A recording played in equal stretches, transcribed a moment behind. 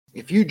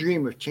If you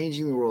dream of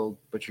changing the world,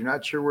 but you're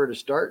not sure where to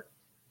start,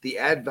 the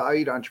Add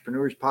Value to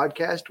Entrepreneurs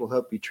podcast will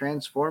help you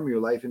transform your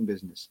life and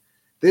business.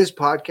 This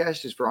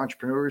podcast is for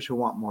entrepreneurs who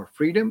want more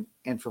freedom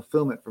and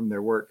fulfillment from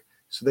their work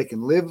so they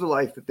can live the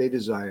life that they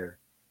desire.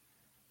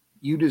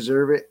 You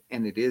deserve it,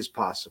 and it is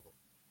possible.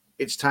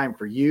 It's time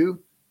for you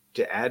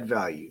to add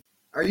value.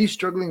 Are you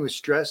struggling with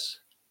stress?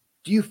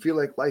 Do you feel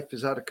like life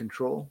is out of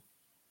control?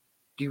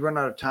 Do you run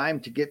out of time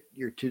to get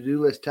your to-do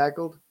list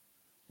tackled?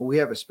 Well, we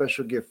have a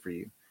special gift for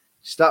you.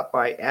 Stop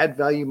by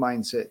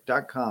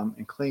addvaluemindset.com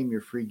and claim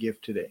your free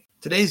gift today.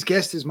 Today's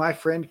guest is my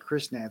friend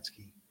Chris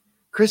Natzke.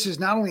 Chris is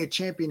not only a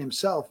champion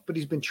himself, but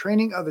he's been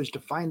training others to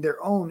find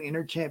their own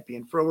inner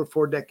champion for over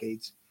 4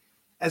 decades.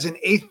 As an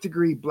 8th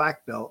degree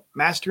black belt,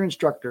 master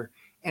instructor,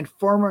 and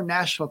former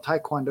national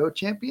taekwondo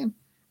champion,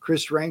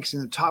 Chris ranks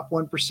in the top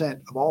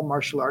 1% of all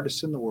martial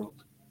artists in the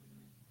world.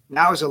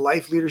 Now as a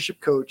life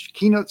leadership coach,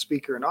 keynote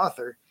speaker, and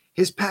author,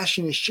 his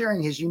passion is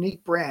sharing his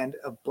unique brand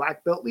of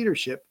black belt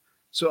leadership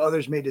so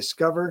others may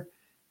discover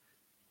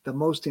the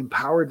most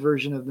empowered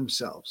version of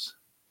themselves,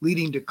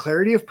 leading to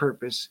clarity of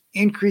purpose,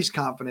 increased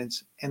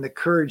confidence, and the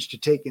courage to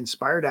take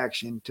inspired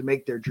action to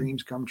make their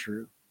dreams come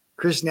true.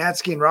 Chris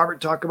Natzke and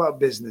Robert talk about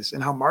business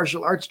and how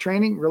martial arts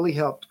training really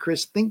helped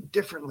Chris think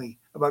differently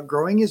about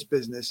growing his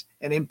business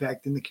and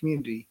impacting the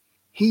community.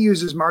 He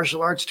uses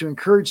martial arts to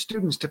encourage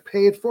students to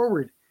pay it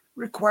forward,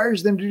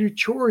 requires them to do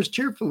chores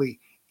cheerfully,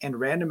 and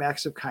random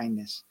acts of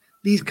kindness.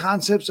 These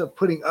concepts of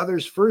putting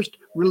others first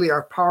really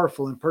are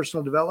powerful in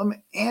personal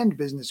development and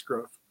business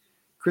growth.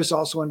 Chris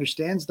also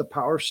understands the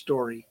power of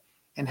story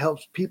and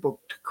helps people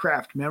to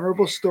craft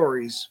memorable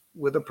stories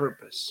with a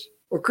purpose.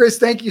 Well, Chris,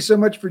 thank you so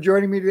much for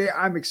joining me today.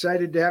 I'm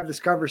excited to have this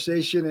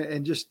conversation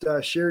and just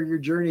share your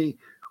journey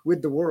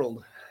with the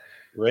world.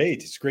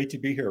 Great. It's great to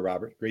be here,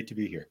 Robert. Great to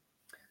be here.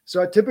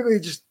 So I typically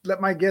just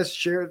let my guests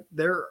share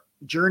their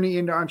journey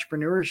into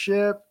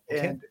entrepreneurship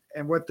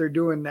and what they're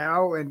doing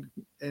now, and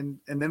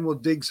then we'll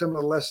dig some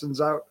of the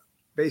lessons out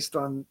based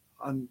on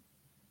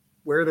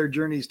where their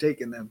journey's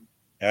taken them.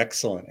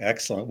 Excellent.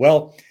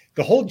 Well,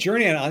 the whole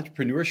journey on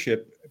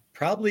entrepreneurship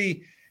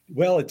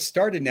it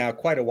started now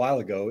quite a while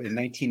ago in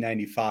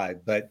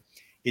 1995, but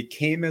it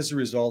came as a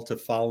result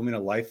of following a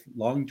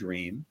lifelong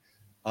dream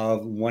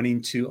of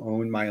wanting to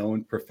own my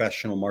own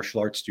professional martial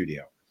arts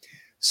studio.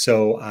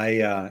 So I,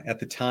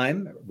 at the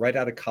time, right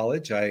out of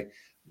college, I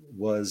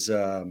was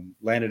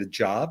landed a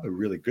job, a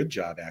really good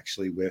job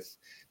actually, with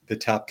the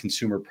top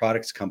consumer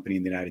products company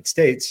in the United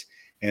States,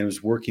 and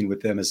was working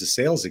with them as a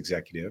sales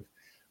executive.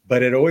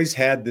 But it always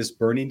had this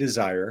burning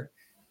desire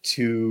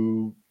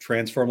to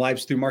transform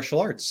lives through martial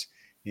arts.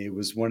 It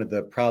was one of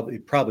the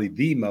probably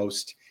the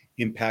most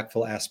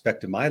impactful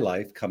aspect of my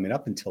life coming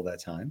up until that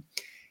time,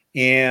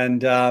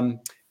 and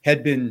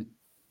had been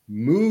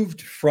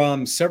moved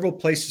from several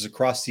places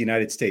across the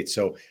United States.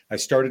 So I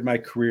started my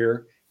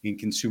career in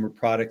consumer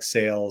product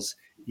sales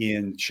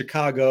in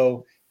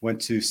Chicago, went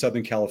to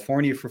Southern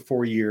California for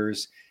 4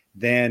 years,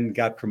 then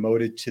got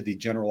promoted to the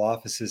general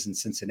offices in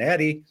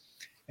Cincinnati.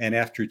 And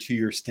after a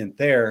 2-year stint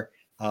there,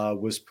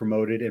 was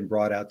promoted and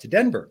brought out to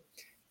Denver.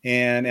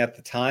 And at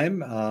the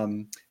time,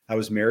 I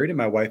was married, and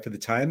my wife at the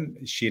time,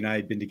 she and I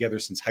had been together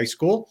since high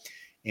school.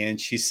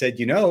 And she said,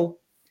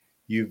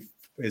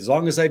 as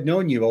long as I've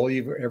known you, all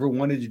you've ever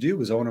wanted to do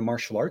was own a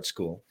martial arts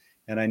school.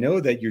 And I know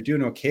that you're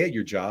doing okay at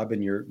your job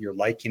and you're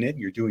liking it and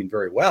you're doing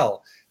very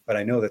well, but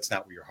I know that's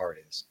not where your heart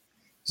is.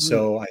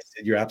 So I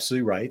said, you're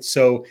absolutely right.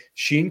 So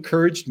she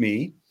encouraged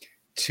me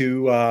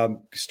to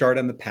start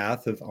on the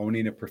path of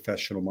owning a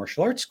professional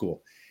martial arts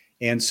school.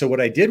 And so what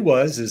I did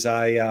was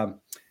I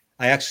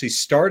actually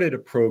started a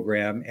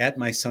program at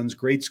my son's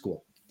grade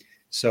school.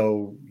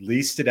 So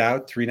leased it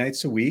out 3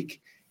 nights a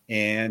week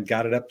and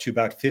got it up to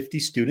about 50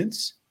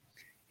 students.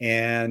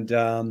 And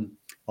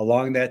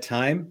along that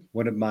time,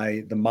 one of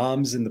the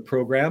moms in the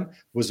program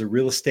was a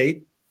real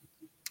estate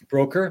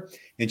broker,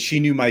 and she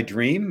knew my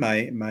dream,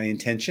 my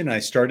intention. I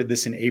started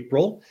this in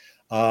April,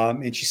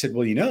 and she said,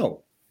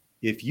 well,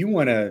 if you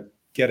want to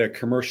get a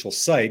commercial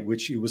site,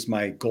 which it was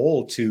my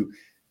goal to,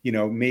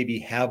 maybe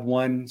have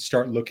one,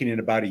 start looking in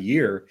about a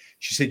year.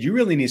 She said, you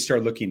really need to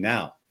start looking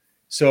now.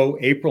 So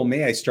April,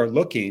 May, I start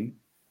looking.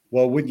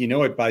 Well, wouldn't you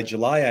know it, by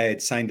July, I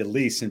had signed a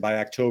lease, and by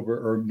October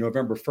or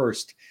November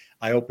 1st,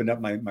 I opened up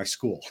my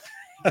school.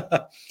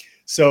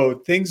 So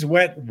things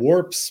went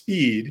warp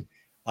speed,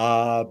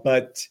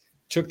 but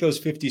took those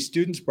 50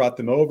 students, brought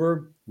them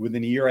over.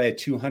 Within a year, I had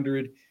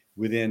 200.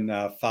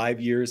 Within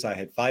 5 years, I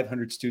had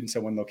 500 students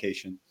at one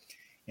location.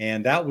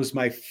 And that was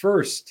my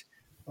first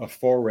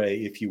foray,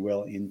 if you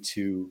will,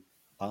 into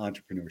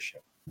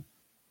entrepreneurship.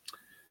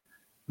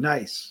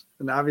 Nice.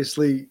 And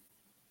obviously,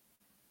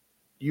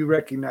 you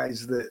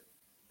recognize that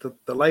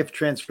the life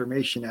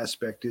transformation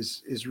aspect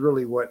is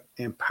really what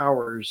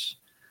empowers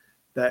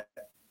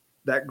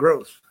that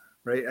growth,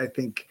 right? I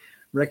think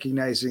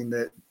recognizing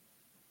that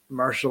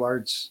martial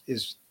arts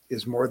is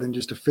more than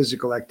just a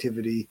physical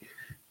activity.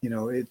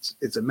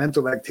 It's a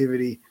mental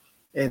activity,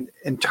 and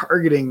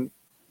targeting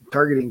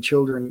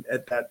children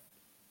at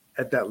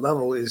that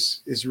level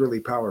is really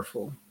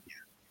powerful.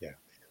 Yeah.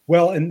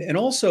 Well, and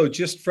also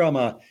just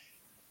I'll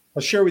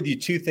share with you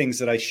two things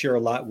that I share a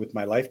lot with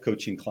my life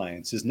coaching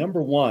clients. Is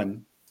number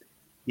one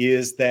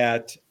is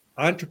that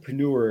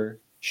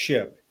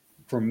entrepreneurship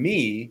for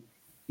me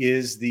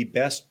is the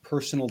best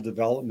personal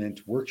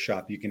development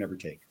workshop you can ever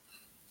take,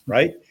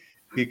 right?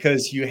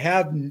 Because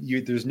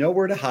there's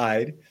nowhere to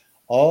hide.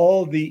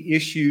 All the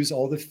issues,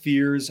 all the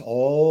fears,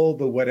 all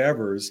the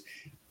whatevers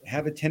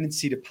have a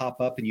tendency to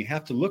pop up, and you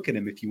have to look at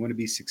them if you want to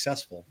be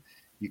successful.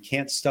 You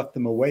can't stuff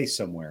them away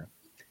somewhere.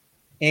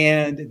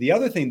 And the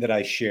other thing that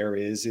I share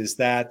is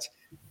that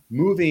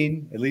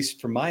moving, at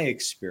least from my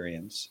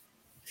experience,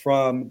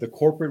 from the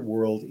corporate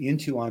world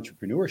into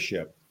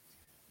entrepreneurship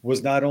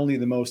was not only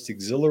the most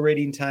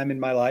exhilarating time in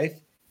my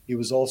life, it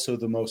was also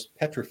the most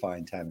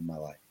petrifying time in my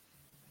life.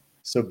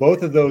 So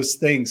both of those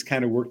things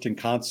kind of worked in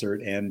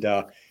concert. And,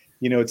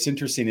 it's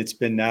interesting. It's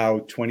been now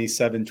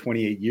 27,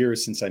 28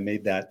 years since I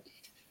made that.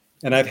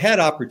 And I've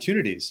had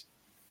opportunities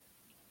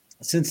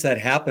since that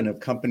happened of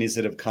companies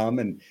that have come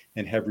and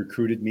have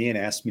recruited me and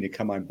asked me to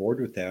come on board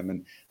with them.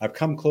 And I've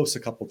come close a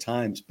couple of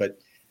times, but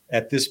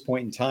at this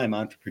point in time,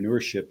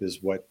 entrepreneurship is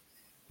what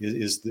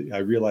I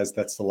realize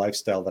that's the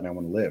lifestyle that I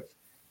want to live,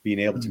 being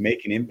able to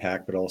make an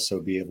impact, but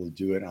also be able to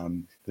do it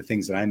on the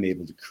things that I'm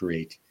able to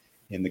create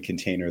in the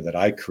container that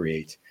I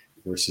create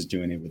versus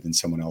doing it within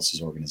someone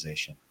else's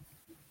organization.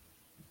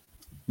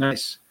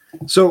 Nice.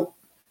 So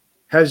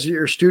has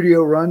your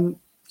studio run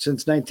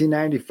since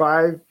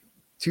 1995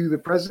 to the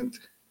present?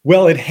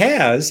 Well, it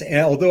has,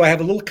 although I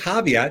have a little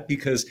caveat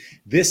because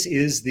this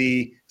is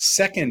the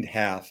second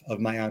half of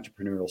my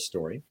entrepreneurial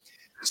story.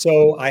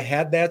 So I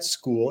had that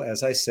school,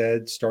 as I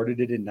said, started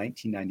it in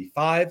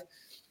 1995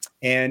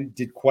 and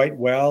did quite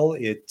well.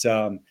 It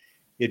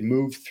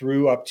moved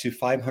through up to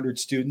 500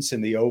 students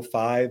in the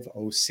 05,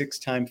 06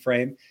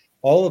 timeframe.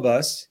 All of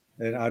us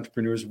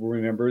entrepreneurs will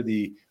remember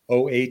the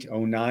 08,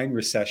 09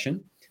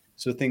 recession.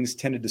 So things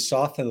tended to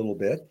soften a little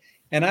bit.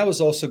 And I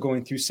was also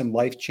going through some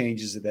life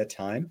changes at that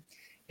time.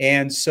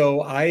 And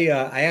so I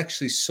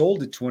actually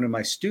sold it to one of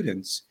my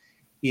students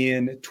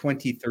in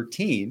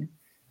 2013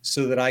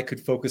 so that I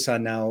could focus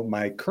on now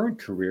my current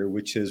career,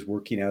 which is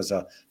working as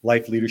a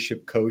life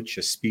leadership coach,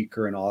 a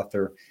speaker, an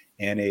author,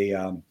 and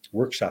a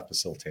workshop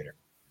facilitator.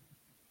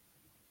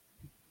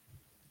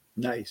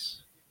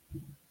 Nice.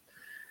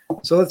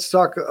 So let's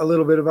talk a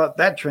little bit about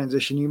that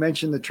transition. You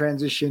mentioned the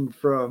transition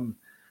from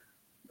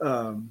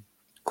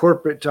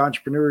corporate to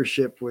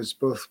entrepreneurship was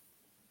both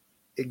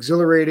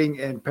exhilarating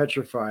and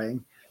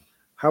petrifying.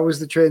 How was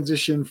the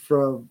transition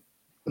from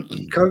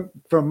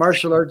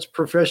martial arts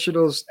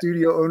professional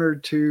studio owner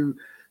to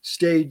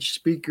stage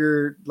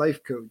speaker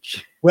life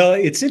coach? Well,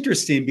 it's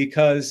interesting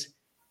because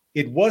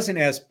it wasn't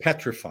as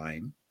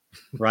petrifying,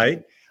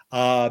 right?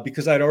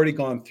 Because I'd already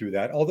gone through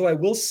that. Although I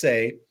will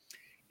say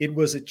it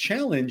was a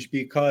challenge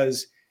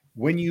because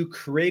when you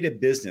create a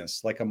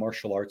business like a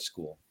martial arts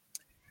school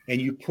and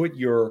you put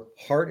your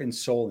heart and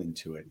soul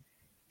into it,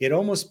 it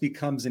almost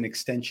becomes an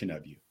extension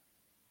of you,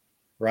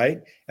 right?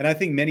 And I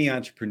think many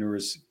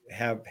entrepreneurs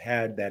have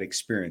had that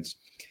experience.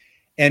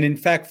 And in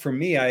fact, for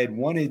me, I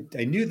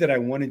knew that I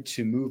wanted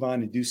to move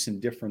on and do some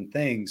different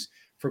things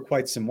for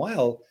quite some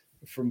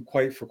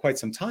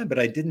time, but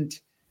I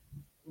didn't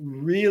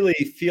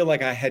really feel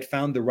like I had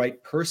found the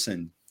right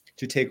person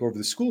to take over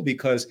the school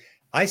because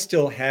I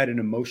still had an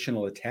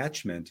emotional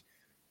attachment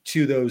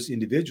to those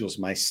individuals,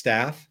 my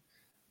staff.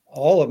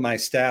 All of my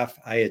staff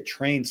I had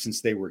trained since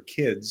they were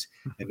kids,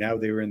 and now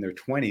they were in their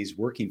 20s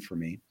working for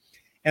me.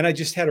 And I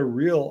just had a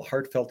real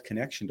heartfelt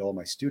connection to all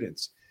my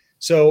students.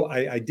 So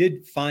I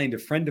did find a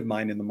friend of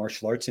mine in the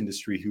martial arts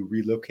industry who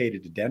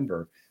relocated to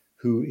Denver,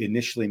 who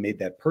initially made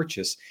that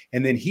purchase.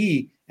 And then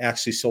he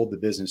actually sold the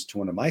business to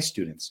one of my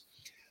students.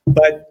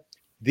 But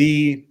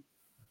the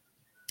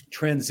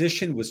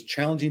transition was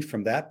challenging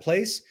from that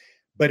place,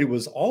 but it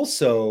was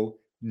also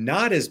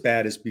not as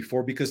bad as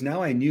before because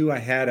now I knew I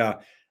had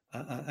a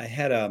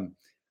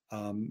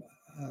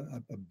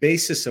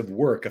basis of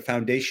work, a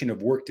foundation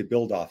of work to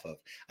build off of.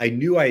 I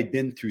knew I had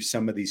been through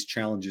some of these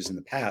challenges in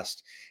the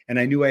past, and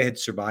I knew I had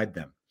survived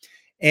them.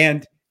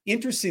 And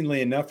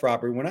interestingly enough,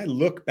 Robert, when I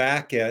look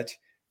back at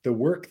the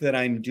work that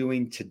I'm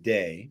doing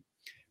today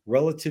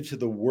relative to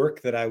the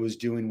work that I was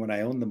doing when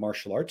I owned the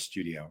martial arts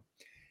studio,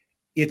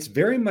 it's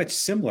very much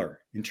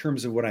similar in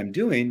terms of what I'm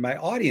doing. My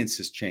audience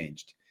has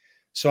changed.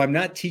 So I'm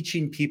not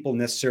teaching people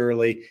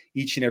necessarily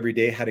each and every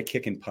day how to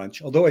kick and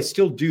punch, although I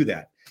still do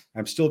that.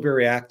 I'm still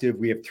very active.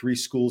 We have 3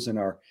 schools in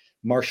our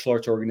martial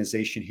arts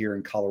organization here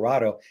in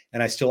Colorado,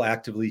 and I still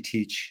actively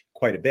teach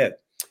quite a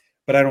bit,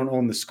 but I don't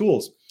own the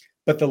schools.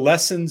 But the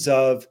lessons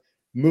of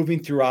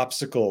moving through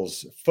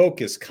obstacles,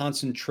 focus,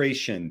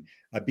 concentration,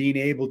 being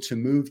able to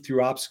move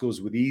through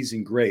obstacles with ease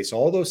and grace,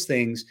 all those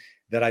things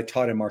that I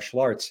taught in martial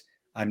arts,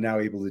 I'm now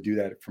able to do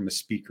that from a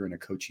speaker and a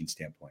coaching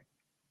standpoint.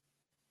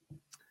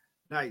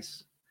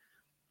 Nice.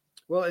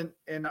 Well,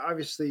 and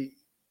obviously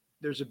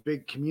there's a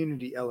big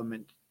community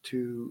element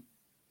to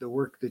the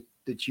work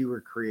that you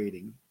were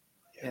creating.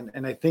 Yeah.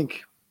 And I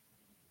think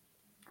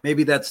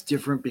maybe that's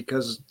different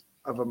because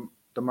of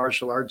the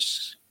martial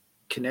arts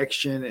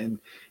connection and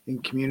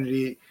in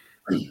community.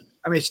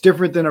 I mean, it's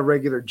different than a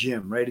regular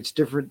gym, right? It's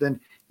different than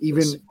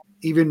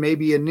even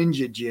maybe a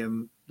ninja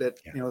gym that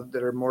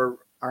that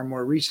are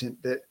more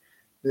recent.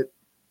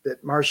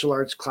 That martial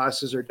arts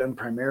classes are done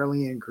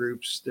primarily in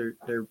groups.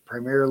 They're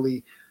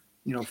primarily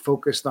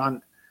focused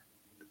on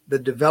the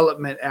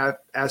development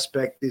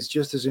aspect is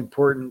just as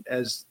important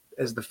as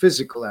the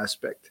physical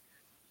aspect.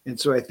 And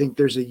so I think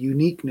there's a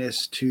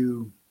uniqueness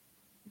to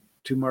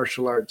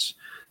martial arts.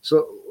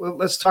 So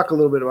let's talk a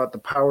little bit about the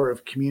power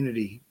of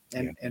community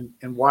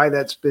and why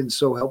that's been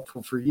so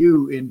helpful for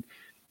you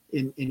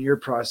in your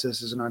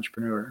process as an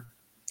entrepreneur.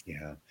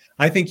 Yeah,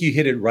 I think you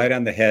hit it right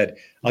on the head.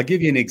 I'll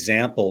give you an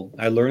example.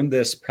 I learned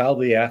this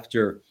probably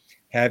after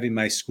having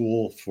my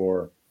school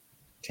for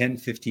 10,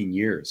 15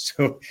 years.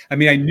 So, I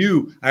mean,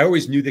 I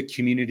always knew that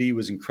community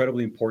was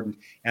incredibly important,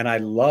 and I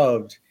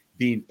loved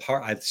being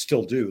part, I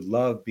still do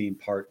love being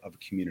part of a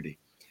community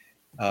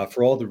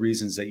for all the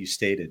reasons that you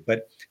stated.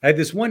 But I had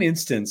this one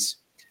instance,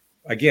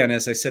 again,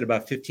 as I said,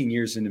 about 15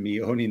 years into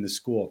me owning the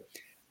school,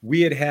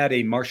 we had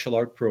a martial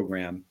art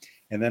program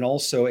and then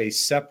also a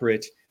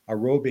separate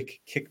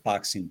aerobic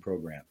kickboxing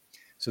program.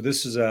 So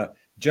this is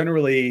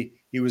generally,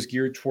 it was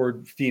geared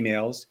toward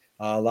females.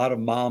 A lot of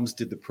moms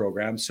did the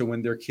program. So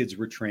when their kids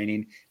were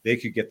training, they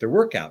could get their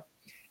workout.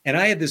 And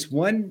I had this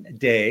one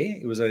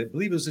day, I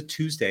believe it was a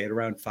Tuesday at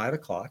around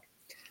 5:00.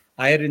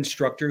 I had an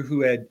instructor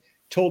who had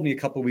told me a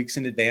couple of weeks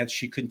in advance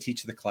she couldn't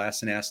teach the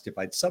class and asked if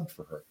I'd sub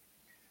for her.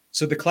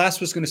 So the class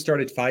was going to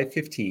start at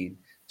 5:15.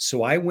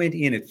 So I went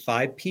in at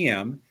 5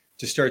 p.m.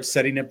 to start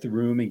setting up the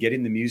room and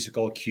getting the music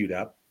all queued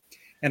up.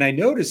 And I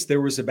noticed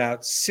there was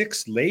about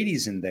 6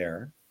 ladies in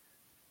there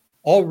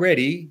all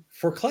ready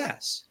for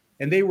class.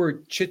 And they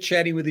were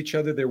chit-chatting with each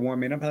other. They're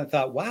warming up. And I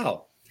thought,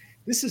 wow,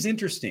 this is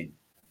interesting.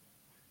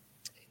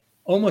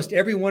 Almost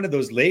every one of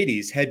those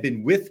ladies had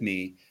been with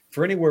me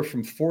for anywhere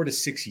from 4 to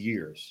 6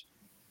 years.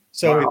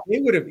 So wow.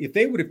 if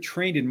they would have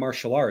trained in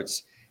martial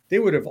arts, they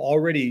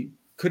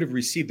could have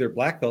received their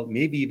black belt,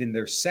 maybe even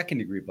their second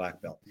degree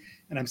black belt.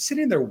 And I'm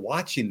sitting there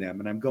watching them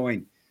and I'm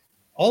going,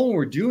 all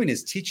we're doing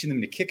is teaching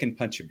them to kick and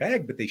punch a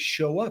bag, but they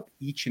show up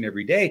each and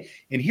every day.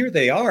 And here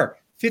they are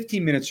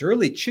 15 minutes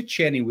early,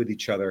 chit-chatting with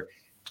each other.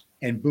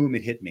 And boom,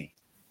 it hit me.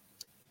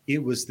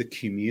 It was the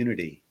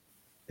community.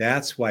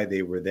 That's why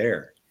they were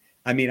there.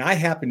 I mean, I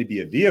happened to be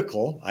a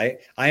vehicle. I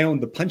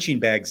owned the punching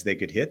bags they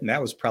could hit, and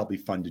that was probably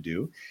fun to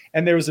do.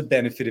 And there was a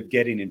benefit of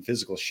getting in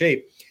physical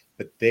shape,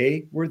 but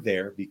they were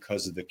there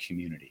because of the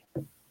community.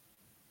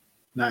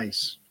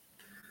 Nice.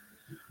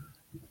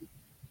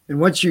 And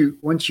once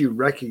you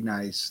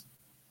recognize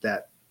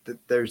that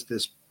there's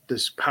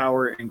this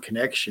power and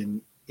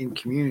connection in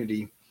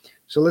community,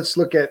 so let's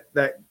look at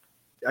that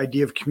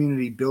idea of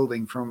community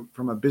building from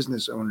a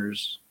business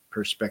owner's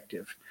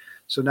perspective.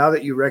 So now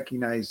that you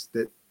recognize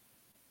that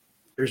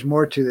there's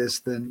more to this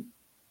than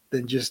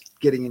just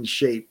getting in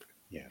shape.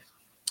 Yeah.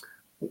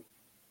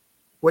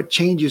 What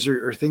changes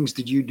or things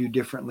did you do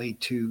differently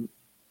to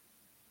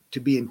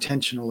be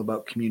intentional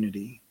about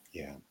community?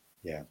 Yeah.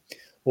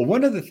 Well,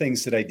 one of the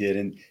things that I did,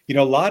 and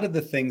a lot of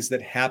the things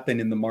that happen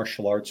in the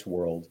martial arts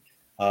world,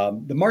 let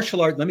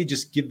me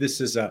just give this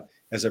as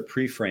a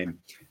pre-frame.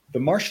 The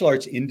martial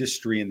arts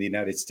industry in the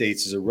United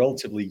States is a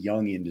relatively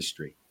young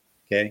industry.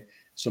 Okay.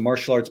 So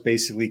martial arts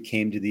basically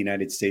came to the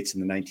United States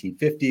in the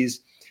 1950s,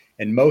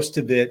 and most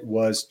of it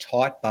was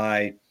taught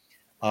by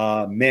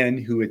men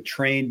who had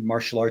trained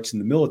martial arts in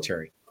the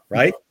military,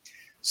 right?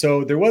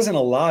 So there wasn't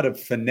a lot of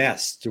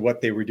finesse to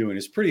what they were doing.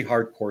 It's pretty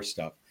hardcore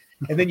stuff.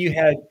 And then you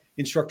had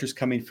instructors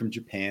coming from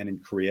Japan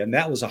and Korea, and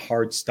that was a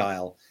hard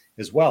style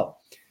as well.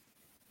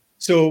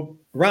 So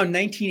around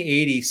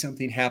 1980,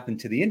 something happened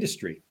to the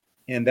industry.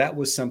 And that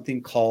was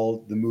something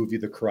called the movie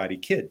The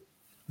Karate Kid.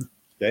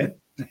 Okay.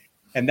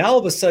 And now all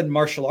of a sudden,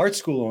 martial arts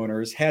school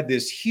owners had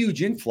this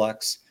huge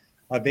influx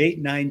of 8,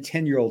 9,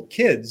 10-year-old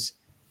kids,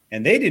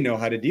 and they didn't know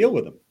how to deal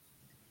with them.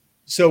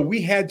 So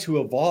we had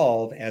to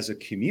evolve as a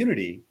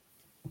community,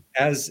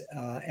 as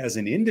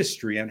an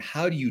industry, on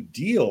how do you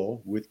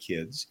deal with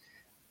kids.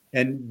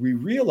 And we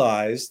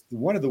realized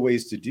one of the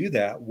ways to do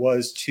that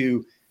was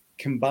to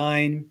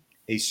combine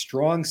a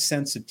strong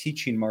sense of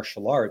teaching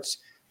martial arts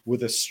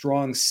with a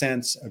strong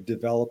sense of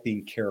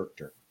developing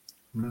character.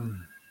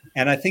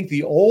 And I think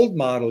the old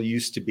model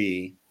used to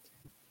be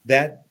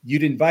that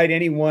you'd invite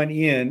anyone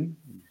in,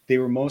 they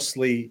were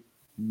mostly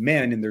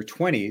men in their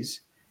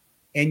 20s,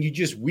 and you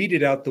just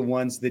weeded out the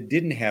ones that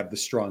didn't have the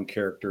strong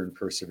character and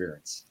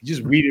perseverance. You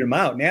just weeded them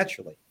out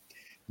naturally.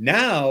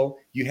 Now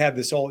you have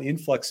this all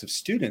influx of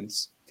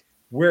students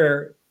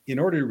where in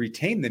order to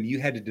retain them, you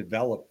had to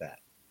develop that.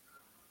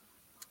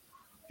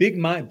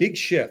 Big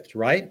shift,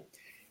 right?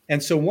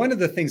 And so one of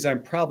the things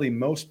I'm probably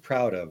most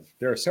proud of,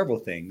 there are several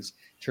things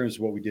in terms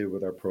of what we did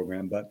with our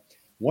program, but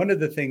one of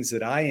the things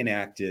that I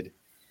enacted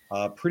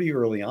pretty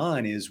early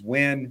on is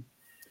when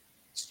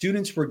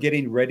students were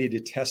getting ready to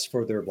test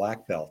for their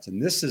black belt.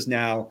 And this is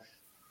now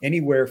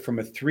anywhere from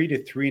a 3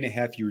 to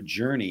 3.5 year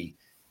journey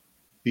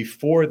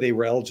before they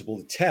were eligible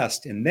to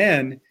test. And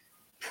then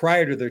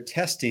prior to their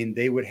testing,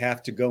 they would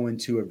have to go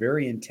into a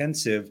very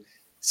intensive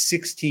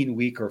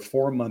 16-week or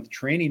 4-month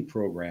training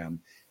program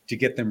to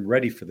get them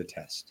ready for the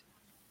test.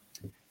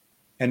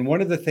 And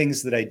one of the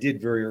things that I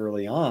did very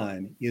early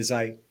on is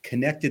I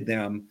connected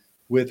them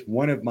with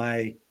one of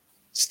my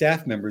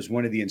staff members,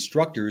 one of the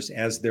instructors,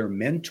 as their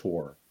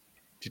mentor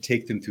to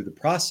take them through the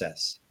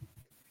process.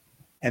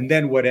 And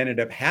then what ended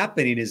up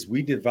happening is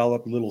we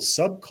developed little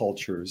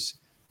subcultures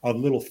of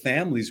little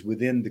families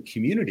within the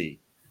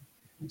community.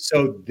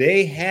 So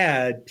they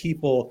had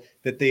people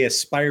that they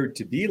aspired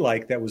to be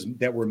like that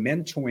were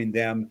mentoring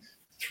them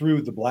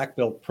through the Black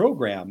Belt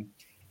program.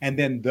 And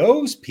then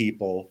those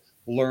people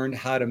learned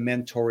how to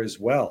mentor as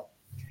well.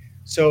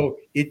 So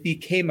it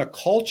became a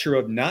culture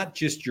of not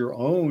just your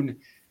own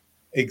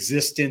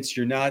existence,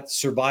 you're not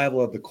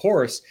survival of the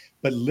course,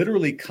 but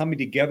literally coming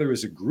together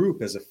as a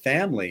group, as a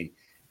family,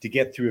 to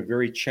get through a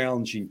very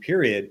challenging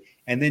period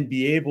and then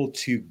be able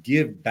to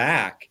give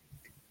back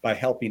by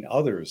helping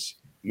others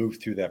move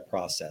through that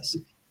process.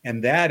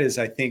 And that is,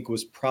 I think,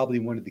 was probably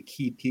one of the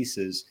key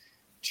pieces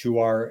to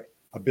our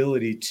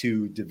ability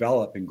to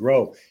develop and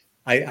grow.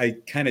 I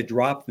kind of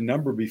dropped the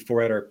number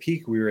before. At our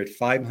peak, we were at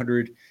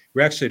 500.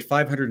 We're actually at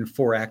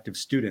 504 active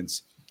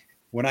students.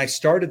 When I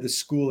started the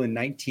school in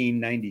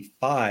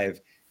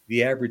 1995,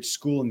 the average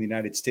school in the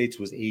United States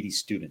was 80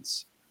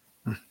 students.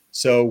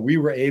 So we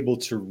were able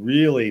to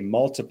really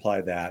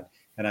multiply that.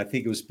 And I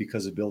think it was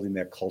because of building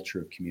that culture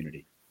of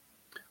community.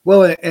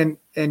 Well,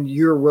 and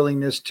your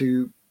willingness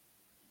to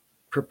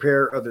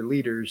prepare other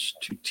leaders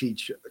to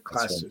teach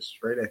classes,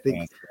 right? I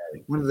think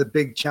one of the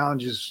big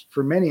challenges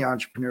for many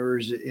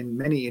entrepreneurs in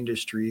many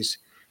industries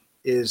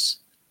is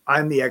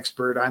I'm the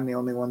expert. I'm the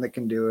only one that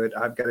can do it.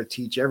 I've got to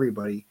teach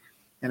everybody.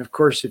 And of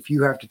course, if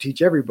you have to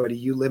teach everybody,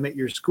 you limit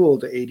your school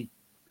to 80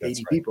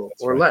 people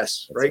or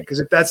less, right? Because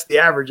if that's the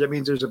average, that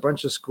means there's a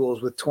bunch of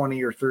schools with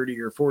 20 or 30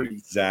 or 40.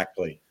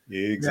 Exactly.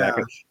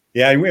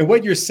 Yeah. And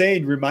what you're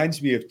saying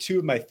reminds me of two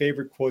of my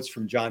favorite quotes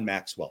from John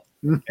Maxwell,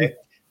 okay?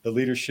 the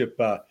leadership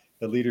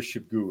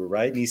guru,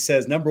 right? And he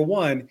says, number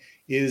one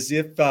is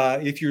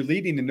if you're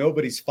leading and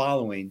nobody's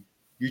following,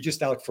 you're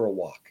just out for a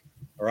walk.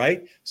 All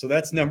right. So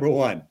that's number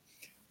one.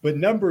 But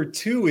number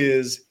two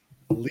is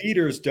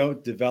leaders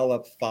don't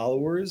develop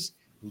followers.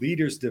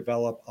 Leaders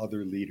develop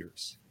other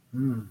leaders.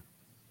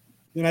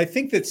 And I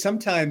think that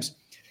sometimes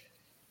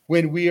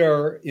when we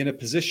are in a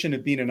position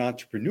of being an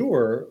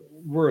entrepreneur,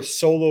 we're a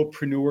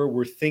solopreneur.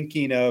 We're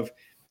thinking of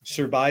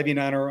surviving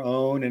on our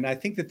own. And I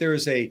think that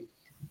there's an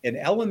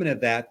element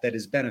of that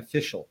is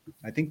beneficial.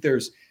 I think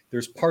there's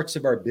parts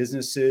of our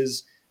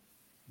businesses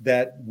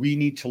that we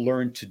need to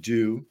learn to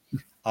do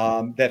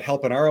that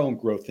help in our own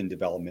growth and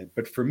development.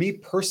 But for me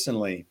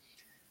personally,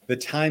 the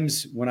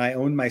times when I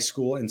own my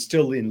school and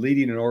still in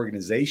leading an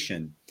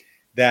organization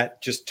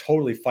that just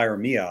totally fire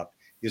me up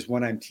is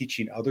when I'm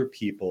teaching other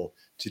people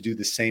to do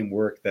the same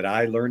work that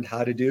I learned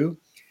how to do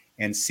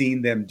and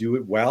seeing them do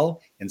it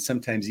well and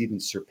sometimes even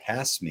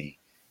surpass me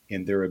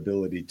in their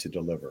ability to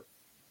deliver.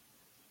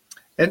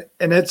 And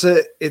it's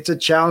a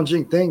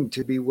challenging thing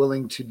to be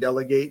willing to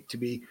delegate,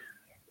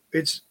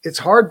 it's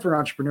hard for an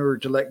entrepreneur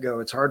to let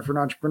go. It's hard for an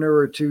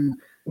entrepreneur to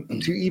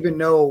even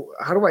know,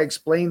 how do I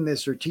explain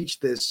this or teach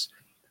this?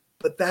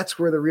 But that's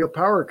where the real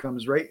power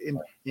comes, right? And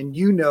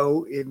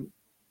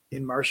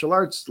in martial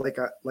arts,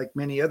 like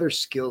many other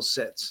skill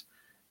sets,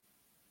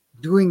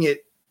 doing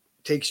it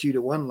takes you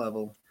to one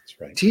level. That's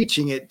right.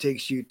 Teaching it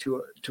takes you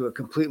to a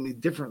completely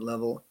different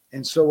level.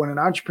 And so when an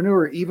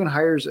entrepreneur even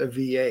hires a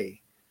VA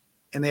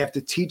and they have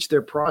to teach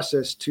their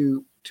process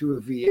to a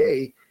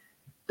VA,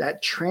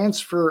 that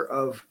transfer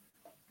of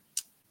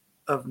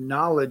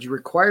knowledge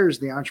requires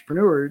the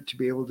entrepreneur to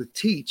be able to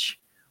teach,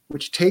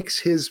 which takes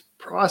his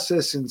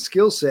process and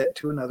skill set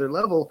to another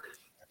level.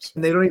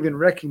 And they don't even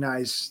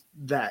recognize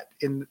that.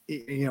 And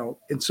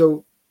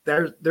so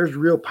there's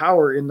real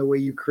power in the way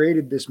you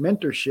created this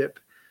mentorship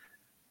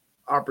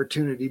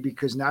opportunity,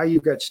 because now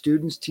you've got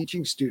students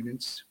teaching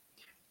students,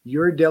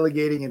 you're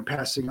delegating and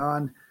passing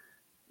on,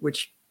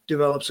 which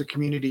develops a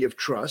community of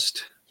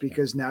trust,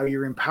 because now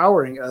you're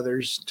empowering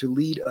others to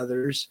lead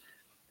others.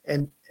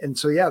 And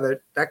so,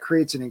 that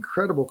creates an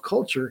incredible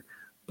culture,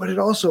 but it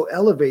also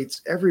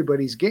elevates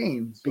everybody's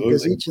game. Absolutely.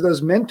 Because each of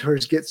those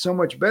mentors get so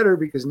much better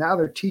because now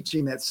they're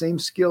teaching that same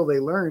skill they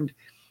learned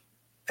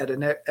at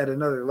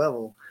another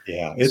level.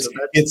 Yeah,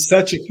 it's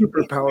such a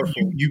super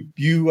powerful.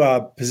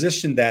 You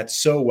positioned that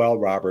so well,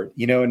 Robert.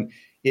 And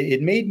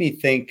it made me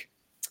think.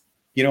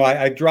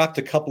 I dropped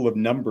a couple of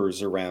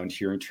numbers around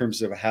here in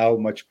terms of how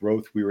much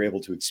growth we were able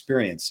to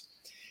experience,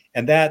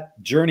 and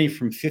that journey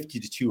from 50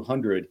 to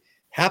 200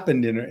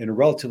 happened in a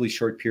relatively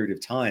short period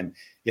of time.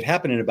 It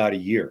happened in about a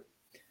year.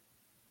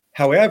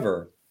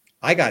 However,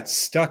 I got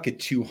stuck at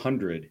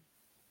 200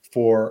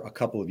 for a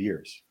couple of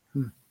years.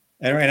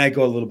 And I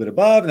go a little bit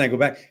above and I go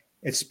back.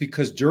 It's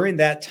because during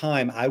that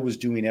time, I was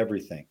doing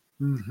everything.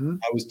 Mm-hmm.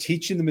 I was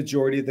teaching the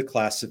majority of the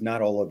class, if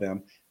not all of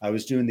them. I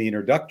was doing the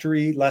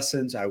introductory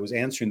lessons. I was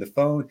answering the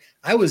phone.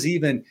 I was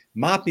even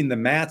mopping the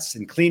mats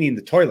and cleaning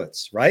the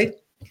toilets, right?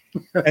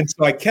 And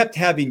so I kept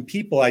having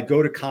people, I'd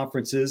go to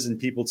conferences and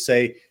people would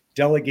say,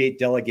 delegate,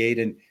 delegate.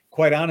 And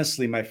quite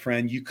honestly, my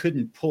friend, you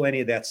couldn't pull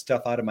any of that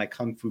stuff out of my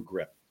Kung Fu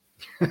grip.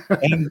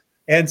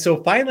 And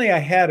so finally I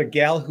had a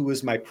gal who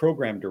was my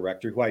program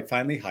director who I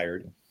finally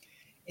hired.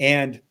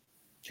 And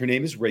her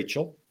name is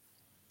Rachel.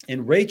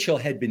 And Rachel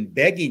had been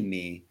begging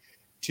me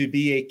to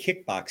be a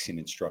kickboxing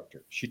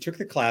instructor. She took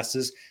the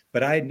classes,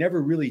 but I had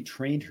never really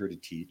trained her to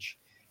teach.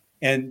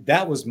 And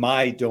that was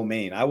my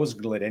domain. I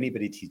wasn't going to let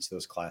anybody teach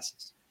those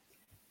classes.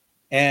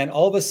 And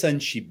all of a sudden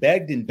she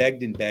begged and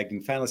begged and begged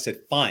and finally said,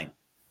 fine,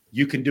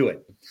 you can do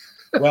it.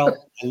 Well,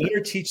 I let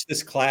her teach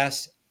this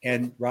class.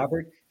 And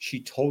Robert,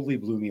 she totally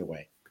blew me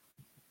away.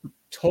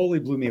 Totally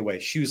blew me away.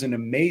 She was an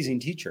amazing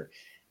teacher.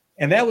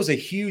 And that was a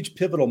huge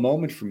pivotal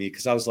moment for me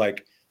because I was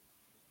like,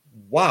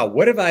 wow,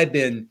 what have I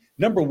been?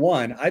 Number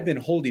one, I've been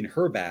holding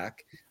her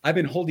back. I've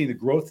been holding the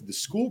growth of the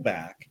school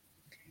back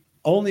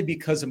only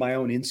because of my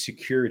own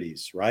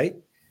insecurities, right?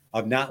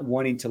 Of not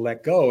wanting to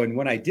let go. And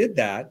when I did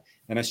that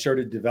and I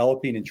started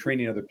developing and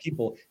training other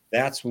people,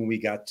 that's when we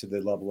got to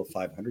the level of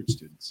 500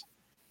 students.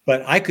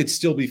 But I could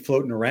still be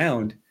floating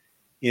around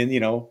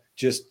in,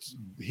 just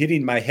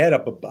hitting my head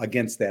up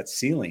against that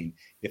ceiling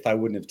if I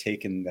wouldn't have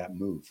taken that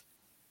move.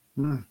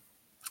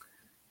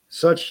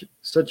 Such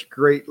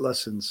great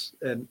lessons.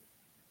 And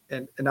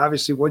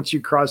obviously once you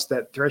cross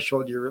that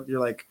threshold, you're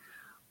like,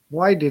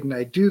 why didn't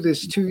I do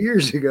this 2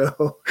 years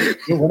ago?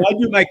 When I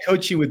do my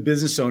coaching with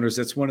business owners,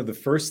 that's one of the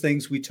first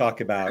things we talk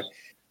about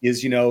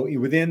is,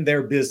 within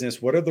their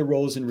business, what are the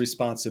roles and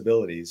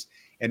responsibilities?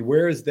 And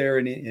where is there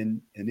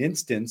an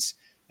instance,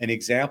 an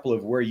example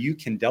of where you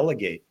can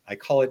delegate? I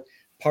call it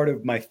part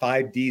of my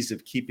 5 Ds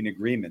of keeping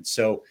agreement.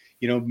 So,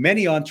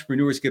 many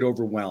entrepreneurs get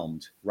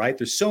overwhelmed, right?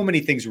 There's so many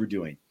things we're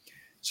doing.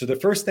 So the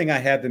first thing I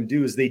have them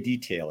do is they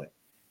detail it.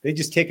 They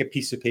just take a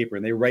piece of paper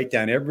and they write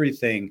down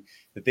everything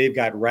that they've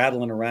got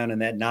rattling around in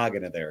that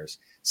noggin of theirs.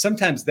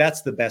 Sometimes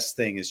that's the best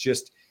thing, is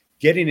just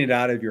getting it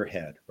out of your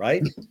head,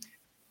 right?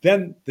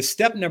 Then the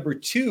step number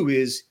 2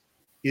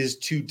 is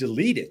to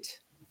delete it.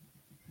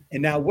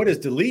 And now what does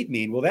delete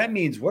mean? Well, that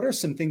means what are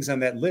some things on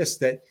that list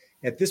that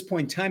at this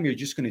point in time, you're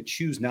just going to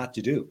choose not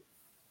to do?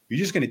 You're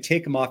just going to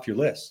take them off your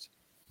list.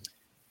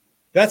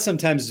 That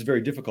sometimes is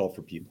very difficult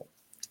for people.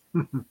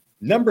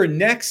 Number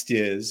next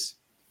is,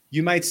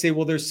 you might say,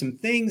 well, there's some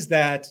things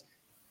that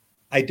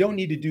I don't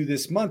need to do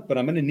this month, but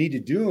I'm going to need to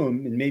do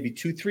them in maybe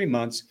 2-3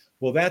 months.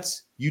 Well,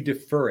 you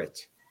defer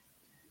it.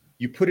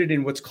 You put it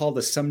in what's called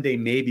a someday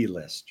maybe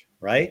list,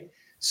 right?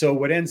 So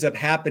what ends up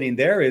happening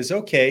there is,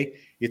 okay,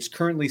 it's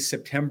currently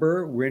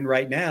September. We're in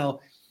right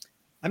now.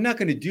 I'm not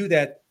going to do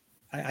that.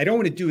 I don't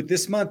want to do it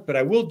this month, but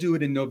I will do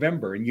it in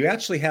November. And you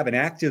actually have an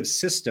active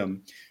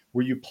system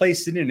where you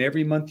place it in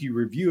every month. You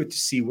review it to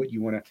see what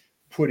you want to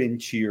put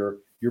into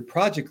your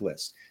project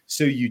list.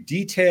 So you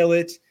detail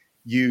it,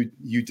 you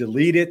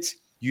delete it,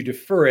 you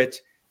defer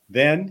it.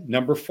 Then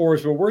number 4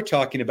 is what we're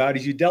talking about,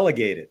 is you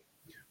delegate it.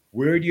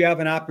 Where do you have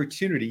an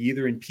opportunity,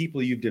 either in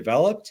people you've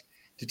developed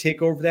to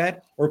take over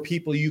that, or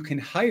people you can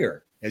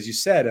hire, as you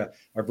said,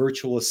 a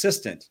virtual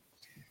assistant.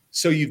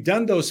 So you've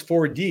done those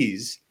 4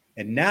 Ds.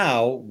 And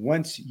now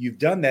once you've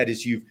done that,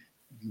 is you've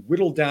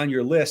whittled down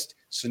your list.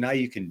 So now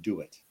you can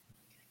do it.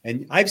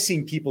 And I've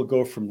seen people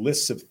go from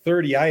lists of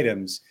 30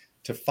 items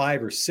to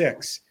 5 or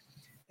 6.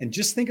 And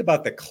just think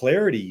about the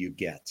clarity you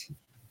get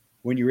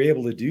when you're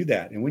able to do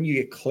that. And when you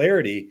get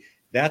clarity,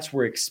 that's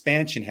where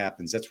expansion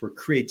happens. That's where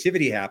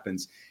creativity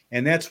happens.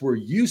 And that's where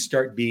you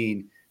start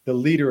being the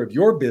leader of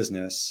your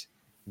business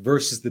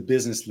versus the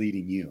business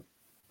leading you.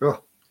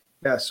 Oh,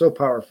 yeah. So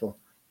powerful.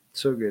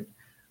 So good.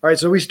 All right.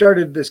 So we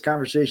started this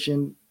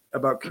conversation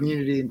about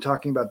community and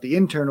talking about the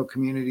internal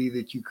community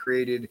that you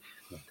created.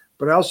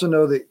 But I also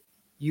know that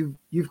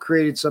you've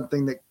created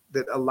something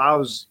that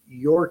allows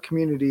your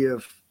community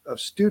of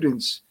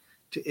students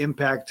to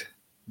impact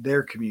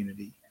their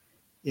community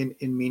in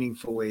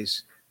meaningful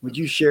ways. Would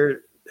you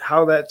share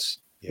how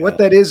what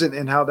that is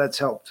and how that's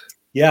helped?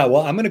 Yeah,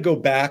 well, I'm going to go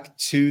back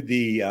to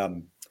the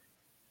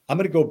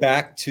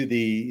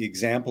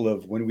example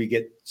of when we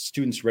get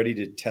students ready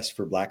to test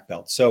for black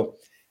belt. So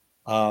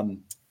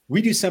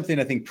we do something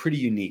I think pretty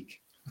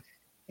unique.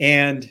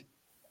 And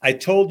I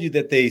told you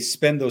that they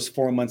spend those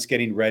 4 months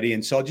getting ready.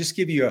 And so I'll just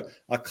give you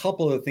a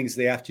couple of things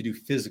they have to do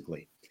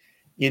physically.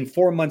 In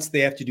 4 months, they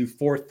have to do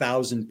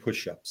 4,000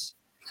 push-ups.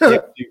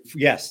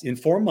 Yes, in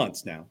 4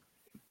 months now.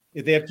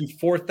 They have to do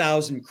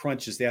 4,000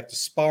 crunches. They have to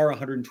spar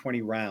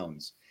 120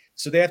 rounds.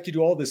 So they have to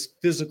do all this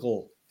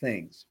physical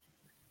things.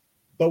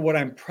 But what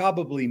I'm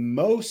probably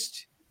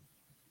most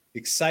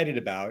excited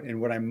about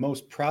and what I'm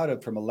most proud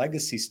of from a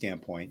legacy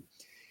standpoint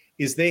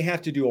is they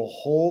have to do a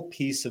whole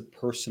piece of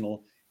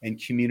personal and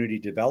community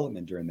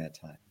development during that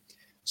time.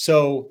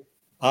 So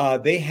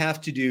they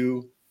have to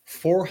do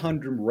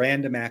 400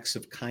 random acts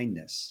of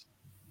kindness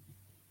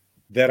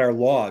that are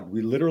logged.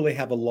 We literally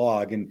have a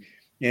log. And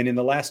in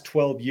the last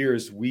 12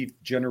 years, we've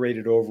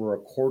generated over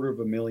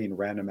 250,000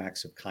 random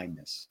acts of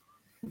kindness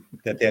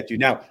that they have to do.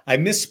 Now, I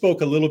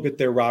misspoke a little bit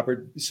there,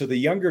 Robert. So the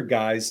younger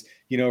guys,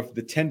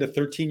 the 10 to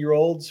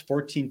 13-year-olds,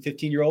 14,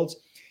 15-year-olds,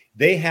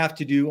 they have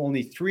to do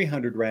only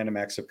 300 random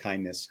acts of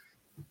kindness,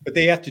 but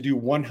they have to do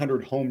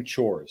 100 home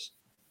chores.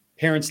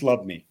 Parents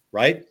love me,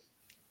 right?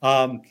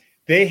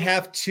 They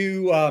have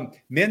to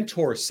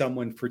mentor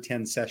someone for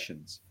 10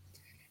 sessions.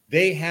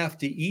 They have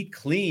to eat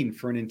clean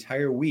for an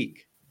entire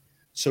week.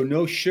 So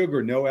no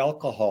sugar, no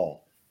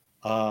alcohol,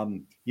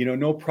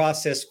 no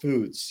processed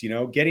foods.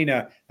 Getting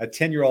a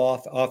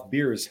 10-year-old off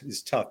beer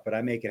is tough, but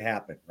I make it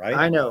happen, right?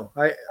 I know.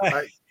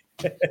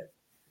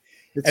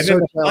 It's and so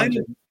then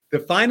challenging. The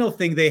final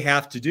thing they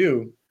have to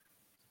do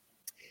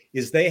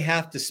is they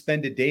have to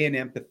spend a day in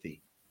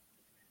empathy.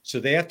 So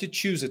they have to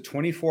choose a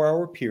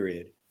 24-hour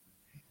period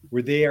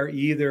where they are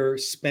either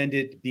spend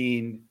it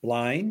being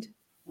blind,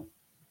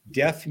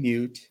 deaf,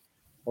 mute,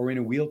 or in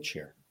a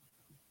wheelchair,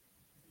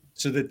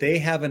 so that they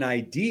have an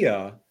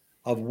idea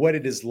of what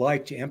it is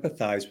like to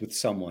empathize with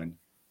someone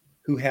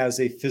who has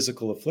a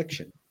physical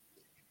affliction.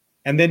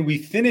 And then we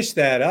finish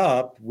that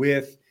up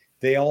with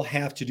they all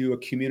have to do a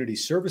community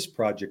service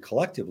project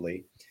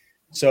collectively.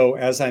 So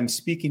as I'm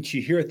speaking to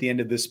you here at the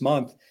end of this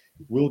month,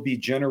 we'll be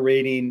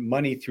generating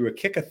money through a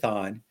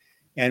kickathon,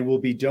 and we'll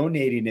be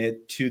donating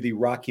it to the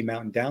Rocky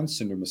Mountain Down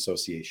Syndrome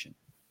Association.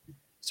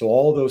 So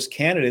all those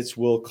candidates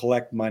will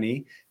collect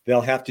money.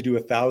 They'll have to do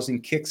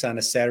 1,000 kicks on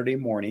a Saturday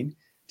morning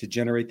to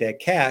generate that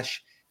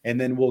cash. And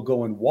then we'll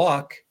go and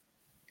walk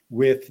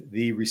with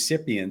the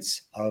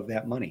recipients of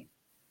that money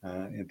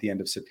at the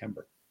end of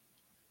September.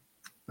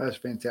 That's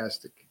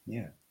fantastic.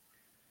 Yeah.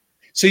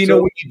 So,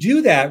 when you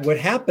do that, what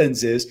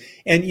happens is,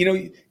 and,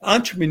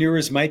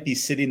 entrepreneurs might be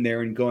sitting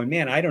there and going,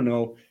 man, I don't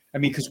know. I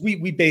mean, because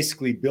we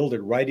basically build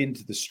it right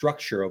into the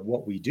structure of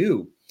what we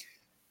do.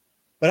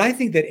 But I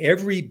think that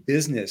every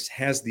business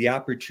has the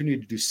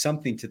opportunity to do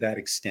something to that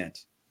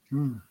extent,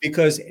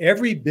 because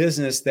every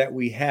business that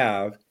we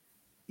have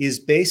is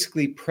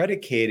basically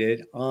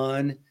predicated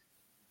on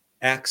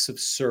acts of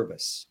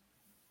service,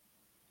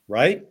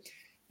 right?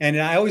 And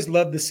I always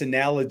love this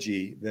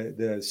analogy.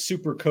 The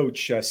super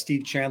coach,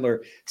 Steve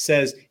Chandler,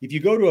 says, if you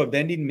go to a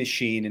vending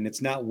machine and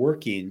it's not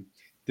working,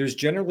 there's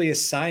generally a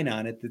sign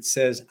on it that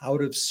says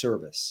out of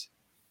service.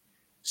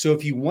 So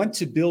if you want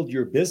to build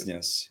your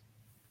business,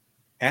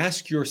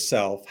 ask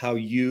yourself how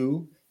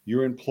you,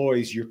 your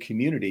employees, your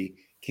community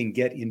can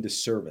get into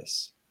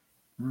service.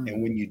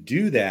 And when you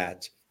do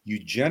that, you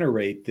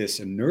generate this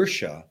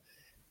inertia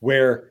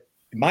where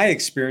my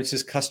experience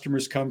is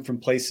customers come from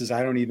places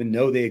I don't even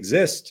know they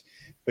exist,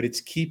 but it's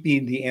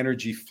keeping the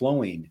energy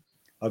flowing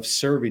of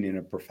serving in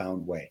a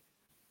profound way.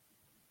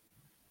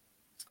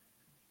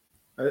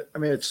 I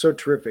mean, it's so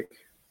terrific.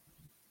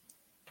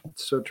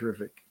 It's so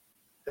terrific.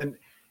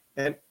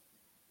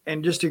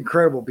 And just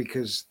incredible,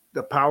 because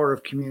the power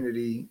of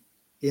community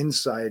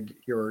inside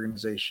your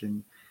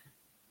organization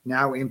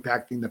now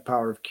impacting the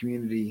power of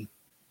community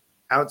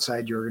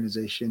outside your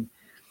organization,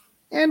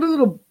 and a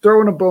little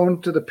throwing a bone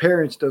to the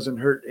parents doesn't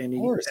hurt any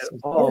at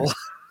all.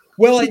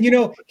 Well, and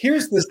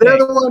here's the thing. They're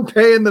the one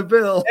paying the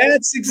bill.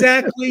 That's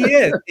exactly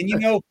it.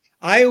 And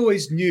I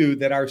always knew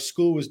that our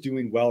school was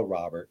doing well,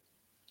 Robert.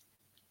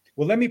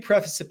 Well, let me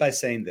preface it by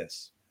saying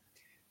this.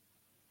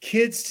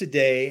 Kids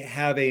today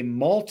have a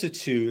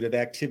multitude of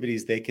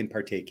activities they can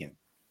partake in.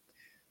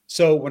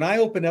 So when I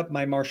opened up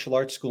my martial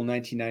arts school in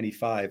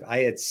 1995, I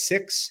had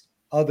 6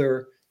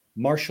 other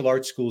martial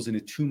arts schools in a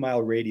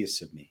 2-mile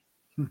radius of me.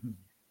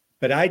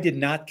 But I did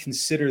not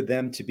consider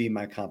them to be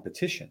my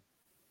competition.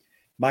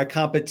 My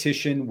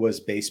competition was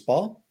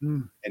baseball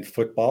and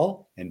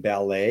football and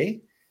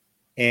ballet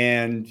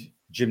and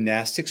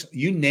gymnastics,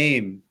 you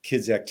name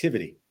kids'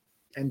 activity.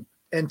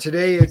 And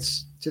today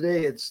it's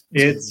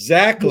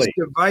exactly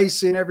this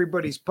device in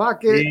everybody's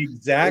pocket.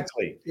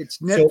 Exactly. It's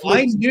Netflix, so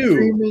I knew,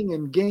 streaming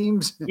and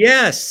games.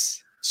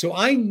 Yes. So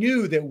I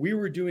knew that we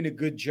were doing a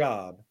good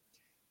job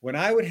when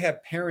I would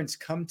have parents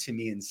come to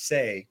me and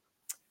say,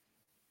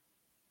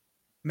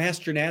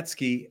 Master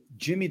Natsky,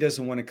 Jimmy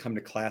doesn't want to come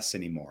to class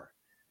anymore.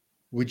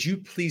 Would you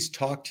please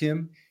talk to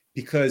him?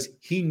 Because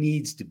he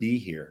needs to be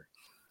here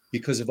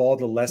because of all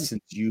the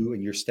lessons you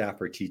and your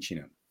staff are teaching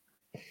him.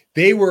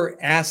 They were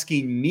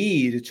asking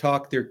me to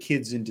talk their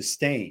kids into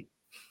staying,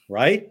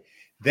 right?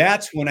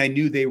 That's when I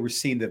knew they were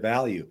seeing the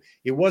value.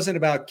 It wasn't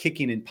about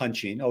kicking and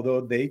punching,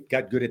 although they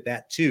got good at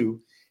that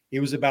too. It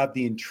was about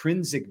the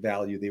intrinsic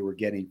value they were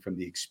getting from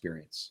the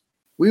experience.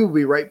 We will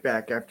be right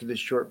back after this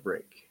short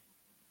break.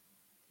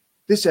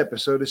 This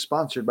episode is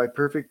sponsored by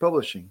Perfect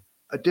Publishing,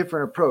 a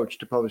different approach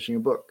to publishing a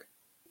book.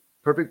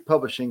 Perfect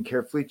Publishing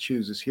carefully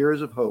chooses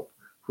heroes of hope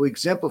who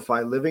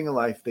exemplify living a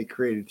life they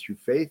created through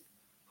faith,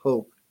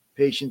 hope,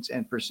 patience,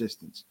 and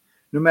persistence.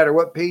 No matter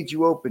what page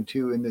you open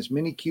to in this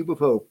mini cube of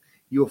hope,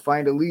 you will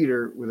find a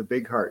leader with a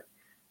big heart.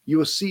 You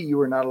will see you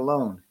are not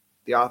alone.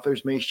 The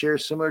authors may share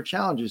similar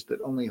challenges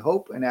that only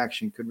hope and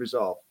action could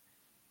resolve.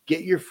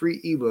 Get your free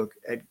ebook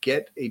at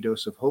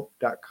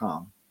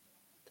getadoseofhope.com.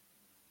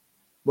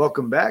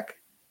 Welcome back.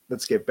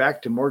 Let's get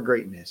back to more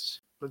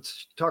greatness.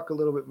 Let's talk a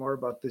little bit more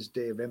about this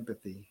day of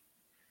empathy,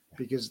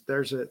 because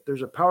there's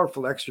a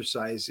powerful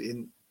exercise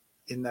in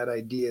that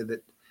idea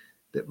that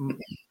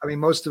I mean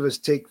most of us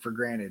take for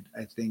granted,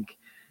 I think,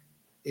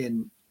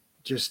 in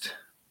just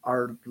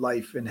our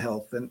life and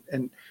health.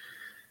 And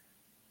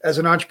as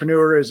an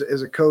entrepreneur, as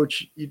a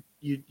coach,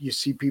 you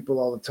see people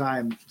all the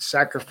time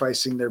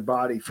sacrificing their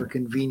body for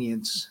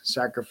convenience,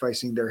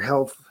 sacrificing their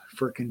health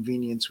for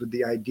convenience with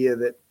the idea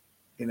that,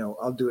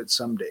 I'll do it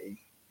someday.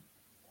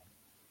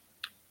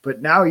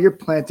 But now you're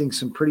planting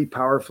some pretty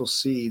powerful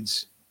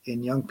seeds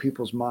in young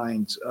people's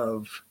minds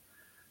of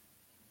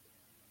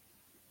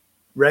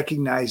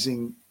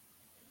recognizing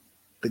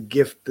the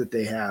gift that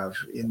they have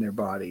in their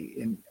body,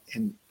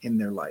 in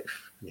their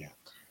life. Yeah.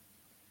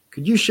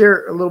 Could you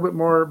share a little bit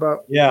more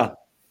about? Yeah.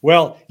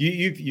 Well,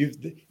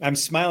 I'm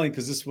smiling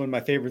because this is one of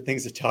my favorite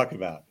things to talk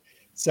about.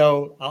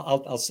 So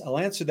I'll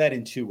answer that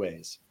in two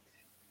ways.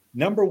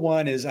 Number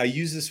one is I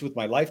use this with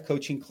my life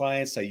coaching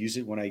clients. I use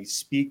it when I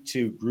speak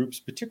to groups,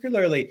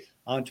 particularly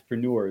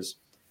entrepreneurs.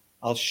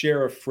 I'll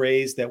share a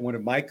phrase that one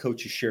of my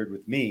coaches shared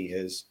with me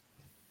is,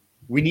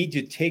 we need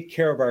to take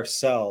care of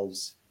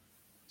ourselves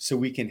so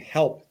we can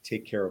help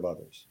take care of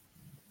others.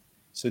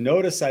 So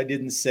notice I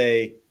didn't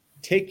say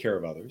take care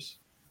of others.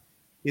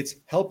 It's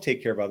help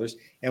take care of others.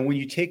 And when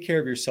you take care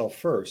of yourself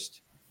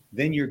first,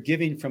 then you're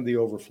giving from the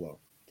overflow.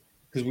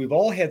 Because we've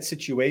all had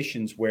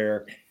situations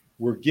where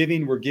we're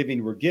giving.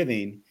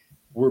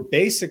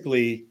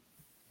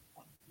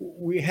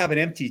 We have an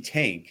empty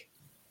tank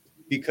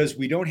because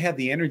we don't have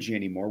the energy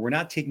anymore. We're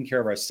not taking care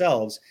of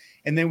ourselves.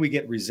 And then we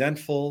get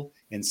resentful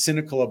and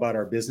cynical about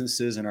our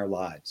businesses and our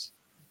lives.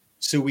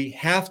 So we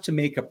have to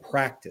make a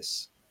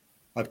practice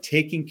of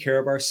taking care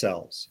of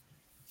ourselves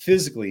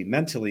physically,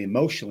 mentally,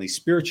 emotionally,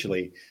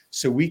 spiritually,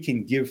 so we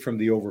can give from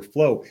the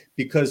overflow.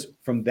 Because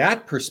from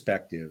that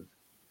perspective,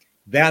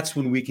 that's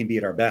when we can be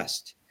at our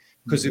best.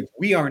 Because if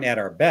we aren't at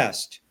our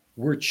best,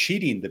 we're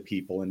cheating the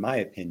people, in my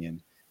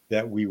opinion,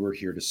 that we were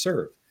here to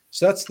serve.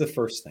 So that's the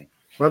first thing.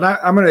 Well,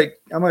 I'm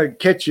gonna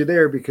catch you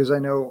there, because I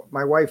know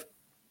my wife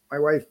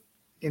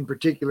in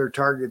particular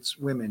targets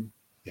women.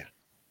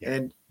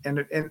 Yeah.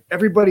 And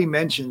everybody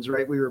mentions,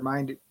 right? We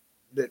reminded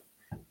that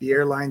the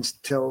airlines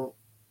tell,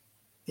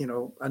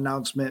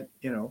 announcement,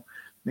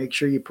 make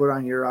sure you put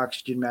on your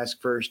oxygen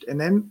mask first. And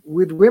then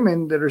with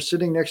women that are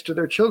sitting next to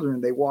their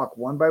children, they walk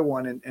one by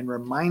one and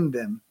remind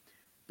them,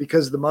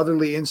 because the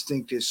motherly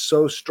instinct is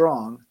so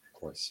strong, Of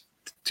course,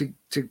 to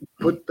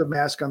put the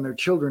mask on their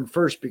children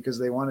first, because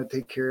they want to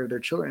take care of their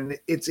children. And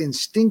it's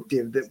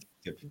instinctive that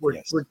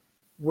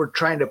we're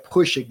trying to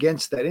push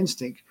against that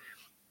instinct.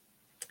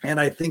 And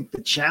I think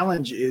the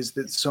challenge is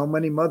that so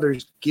many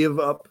mothers give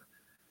up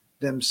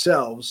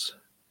themselves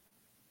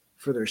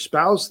for their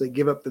spouse. They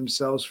give up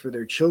themselves for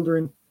their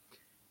children.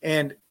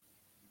 And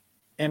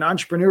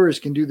entrepreneurs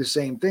can do the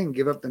same thing,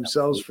 give up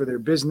themselves for their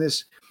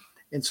business.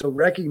 And so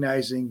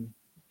recognizing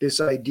this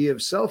idea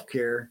of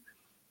self-care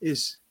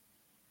is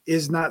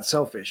not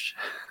selfish.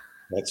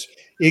 That's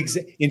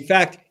in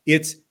fact,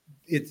 it's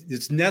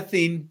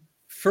nothing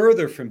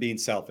further from being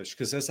selfish.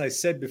 Because as I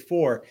said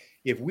before,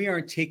 if we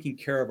aren't taking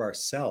care of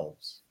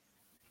ourselves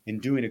and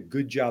doing a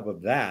good job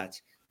of that,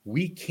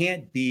 we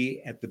can't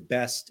be at the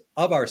best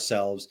of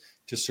ourselves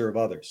to serve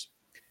others.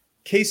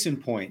 Case in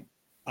point,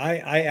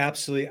 I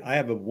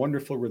have a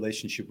wonderful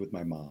relationship with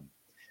my mom.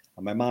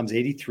 My mom's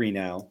 83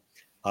 now.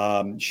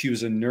 She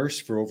was a nurse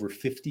for over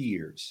 50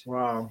 years.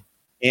 Wow.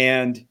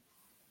 And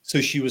so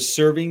she was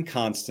serving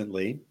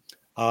constantly.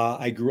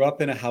 I grew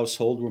up in a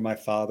household where my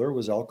father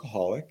was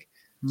alcoholic.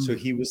 So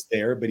he was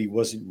there, but he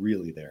wasn't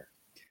really there.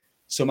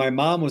 So my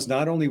mom was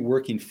not only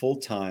working full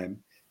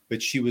time,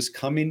 but she was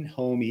coming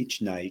home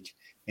each night,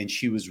 and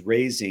she was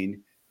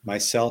raising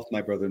myself,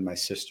 my brother, and my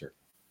sister.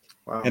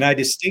 Wow. And I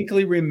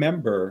distinctly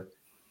remember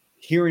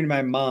hearing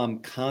my mom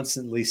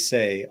constantly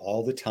say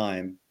all the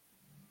time,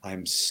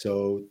 "I'm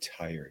so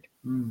tired.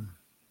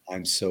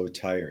 I'm so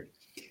tired."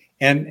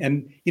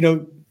 And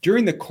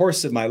during the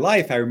course of my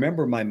life, I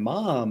remember my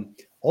mom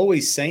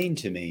always saying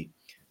to me,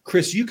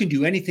 "Chris, you can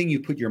do anything you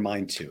put your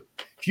mind to.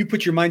 If you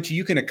put your mind to,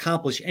 you can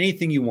accomplish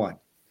anything you want."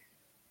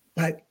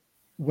 But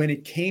when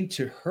it came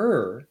to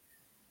her,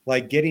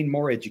 like getting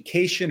more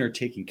education or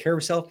taking care of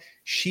herself,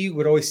 she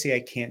would always say, "I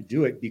can't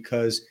do it,"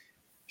 because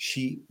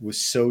she was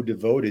so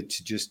devoted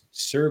to just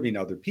serving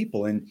other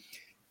people. And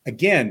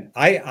again,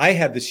 I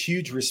have this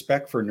huge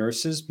respect for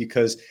nurses,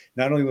 because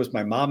not only was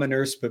my mom a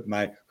nurse, but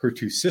her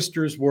two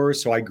sisters were.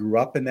 So I grew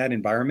up in that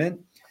environment,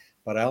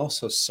 but I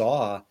also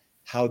saw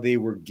how they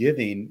were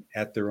giving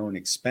at their own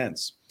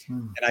expense.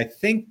 And I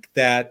think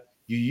that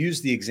you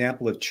use the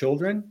example of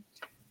children.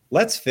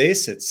 Let's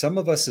face it, some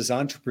of us as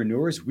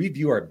entrepreneurs, we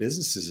view our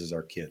businesses as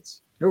our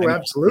kids. Oh,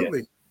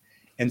 absolutely.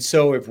 And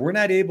so if we're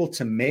not able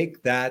to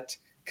make that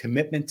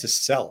commitment to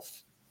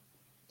self,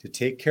 to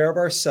take care of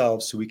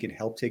ourselves so we can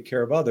help take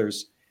care of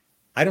others,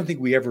 I don't think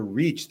we ever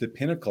reach the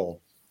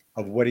pinnacle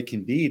of what it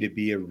can be to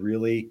be a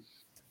really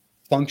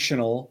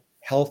functional,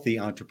 healthy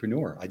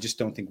entrepreneur. I just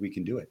don't think we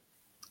can do it.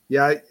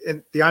 Yeah.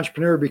 And the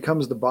entrepreneur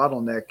becomes the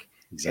bottleneck.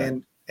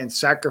 Exactly. and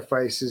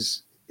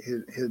sacrifices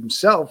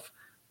himself,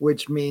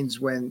 which means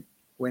when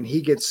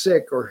he gets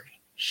sick or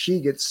she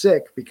gets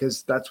sick,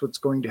 because that's what's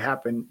going to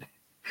happen,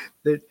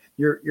 that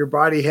your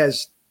body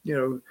has,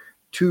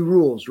 two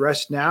rules: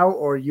 rest now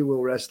or you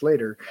will rest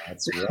later.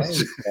 That's right.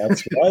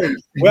 That's right.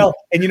 Well,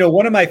 and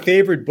one of my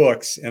favorite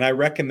books, and I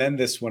recommend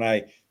this when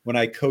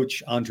I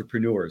coach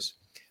entrepreneurs,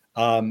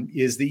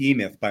 is The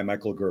E-Myth by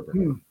Michael Gerber.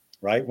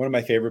 Right? One of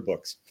my favorite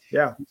books.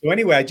 Yeah. So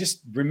anyway, I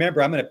just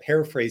remember, I'm going to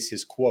paraphrase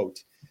his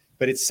quote,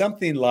 but it's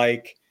something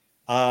like,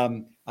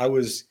 I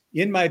was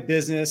in my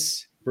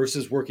business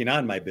versus working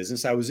on my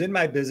business. I was in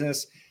my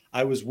business.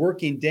 I was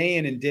working day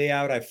in and day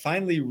out. I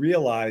finally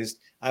realized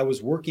I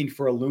was working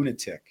for a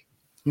lunatic.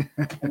 And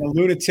the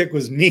lunatic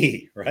was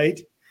me,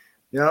 right?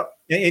 Yeah.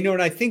 And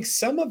I think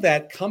some of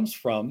that comes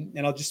from,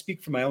 and I'll just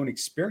speak from my own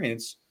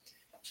experience,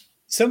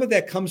 some of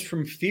that comes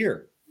from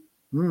fear,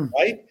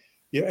 right?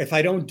 If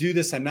I don't do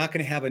this, I'm not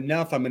going to have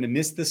enough. I'm going to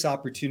miss this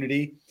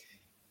opportunity.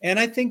 And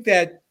I think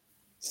that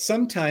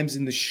sometimes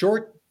in the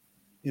short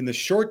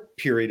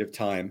period of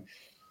time,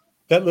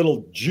 that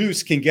little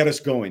juice can get us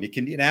going. It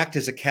can act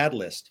as a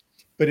catalyst.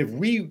 But if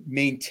we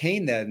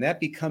maintain that and that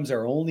becomes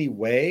our only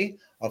way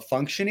of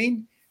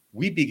functioning,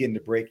 we begin to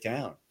break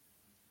down.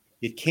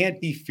 It can't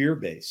be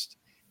fear-based.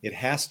 It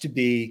has to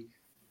be,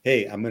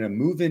 hey, I'm going to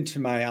move into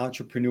my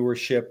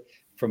entrepreneurship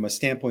from a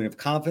standpoint of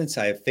confidence.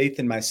 I have faith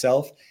in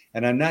myself,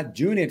 and I'm not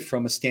doing it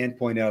from a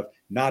standpoint of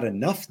not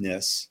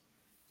enoughness,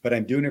 but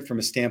I'm doing it from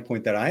a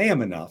standpoint that I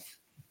am enough.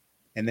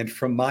 And then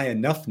from my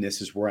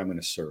enoughness is where I'm going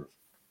to serve.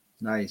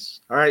 Nice.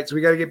 All right. So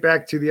we got to get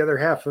back to the other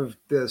half of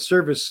the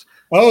service.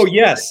 Oh,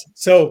 yes.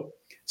 So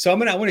I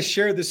want to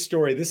share this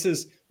story. This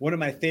is one of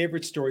my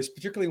favorite stories,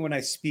 particularly when I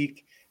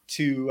speak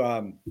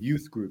to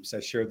youth groups.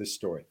 I share this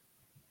story.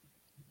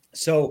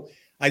 So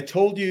I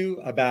told you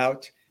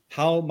about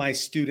how my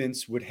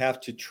students would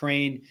have to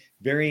train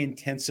very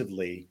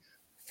intensively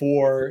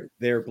for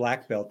their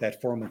black belt,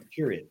 that 4-month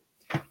period.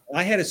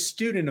 I had a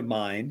student of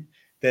mine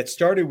that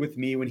started with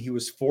me when he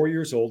was 4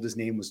 years old. His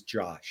name was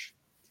Josh.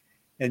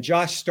 And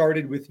Josh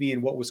started with me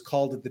in what was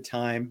called at the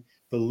time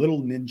the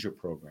Little Ninja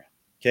Program.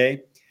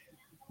 Okay.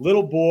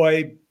 Little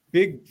boy,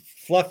 big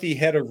fluffy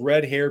head of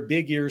red hair,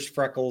 big ears,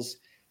 freckles,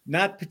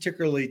 not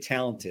particularly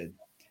talented.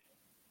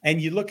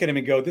 And you look at him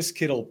and go, this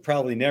kid will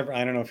probably never,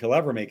 I don't know if he'll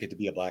ever make it to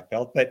be a black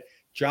belt, but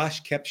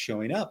Josh kept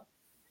showing up.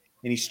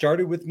 And he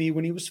started with me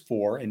when he was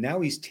 4, and now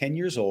he's 10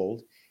 years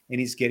old, and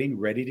he's getting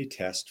ready to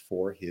test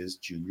for his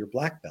junior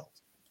black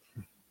belt.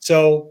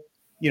 So,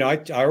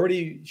 I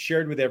already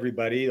shared with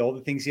everybody all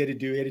the things he had to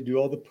do. He had to do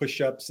all the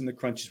push-ups and the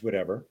crunches,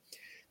 whatever.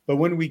 But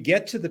when we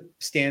get to the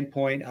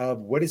standpoint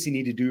of what does he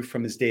need to do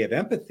from his day of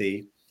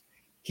empathy,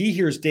 he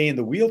hears day in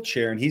the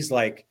wheelchair, and he's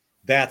like,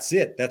 that's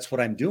it. That's what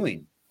I'm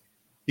doing.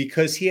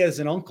 Because he has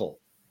an uncle,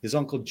 his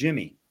Uncle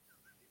Jimmy.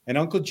 And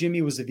Uncle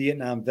Jimmy was a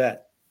Vietnam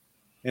vet.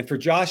 And for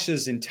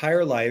Josh's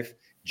entire life,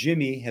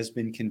 Jimmy has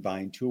been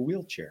confined to a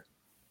wheelchair.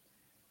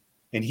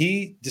 And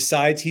he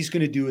decides he's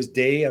going to do his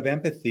day of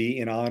empathy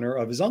in honor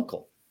of his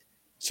uncle.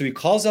 So he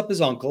calls up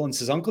his uncle and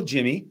says, Uncle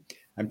Jimmy,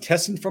 I'm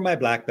testing for my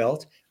black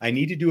belt. I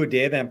need to do a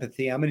day of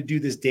empathy. I'm going to do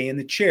this day in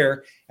the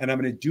chair, and I'm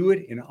going to do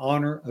it in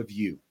honor of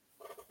you.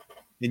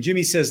 And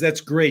Jimmy says,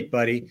 that's great,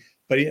 buddy.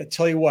 But I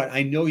tell you what,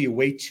 I know you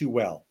way too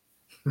well.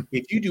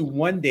 If you do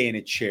one day in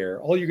a chair,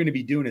 all you're going to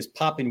be doing is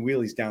popping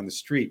wheelies down the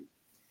street.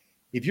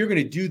 If you're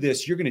going to do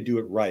this, you're going to do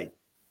it right.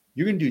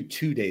 You're going to do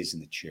 2 days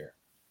in the chair.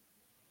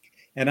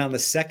 And on the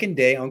second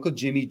day, Uncle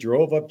Jimmy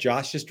drove up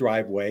Josh's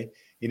driveway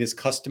in his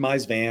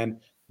customized van,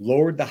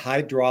 lowered the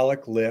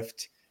hydraulic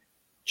lift.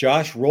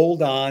 Josh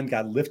rolled on,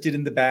 got lifted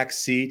in the back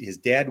seat. His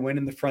dad went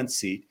in the front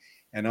seat,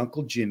 and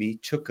Uncle Jimmy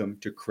took him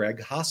to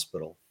Craig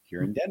Hospital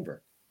here in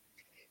Denver.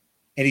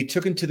 And he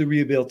took him to the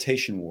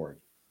rehabilitation ward.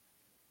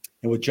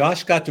 And what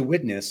Josh got to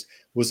witness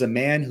was a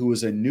man who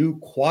was a new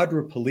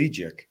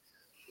quadriplegic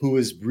who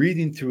was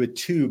breathing through a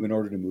tube in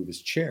order to move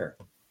his chair.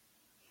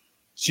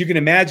 So you can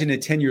imagine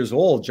at 10 years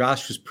old,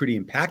 Josh was pretty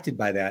impacted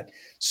by that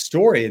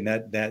story and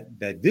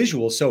that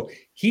visual. So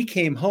he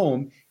came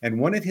home, and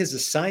one of his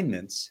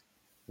assignments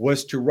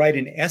was to write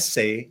an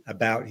essay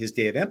about his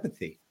day of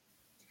empathy.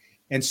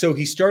 And so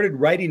he started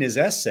writing his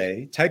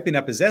essay, typing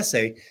up his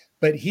essay,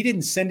 but he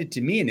didn't send it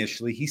to me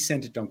initially. He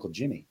sent it to Uncle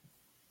Jimmy.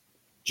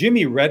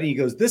 Jimmy read it, and he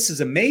goes, this is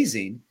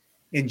amazing.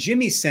 And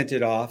Jimmy sent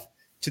it off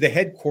to the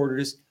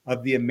headquarters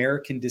of the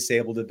American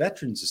Disabled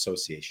Veterans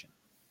Association.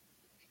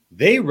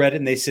 They read it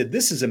and they said,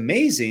 this is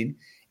amazing.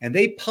 And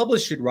they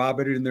published it,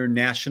 Robert, in their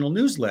national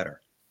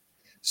newsletter.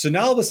 So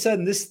now all of a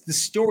sudden, this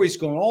story is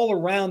going all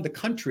around the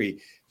country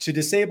to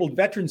disabled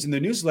veterans in the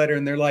newsletter.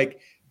 And they're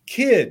like,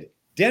 kid,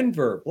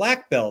 Denver,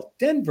 black belt,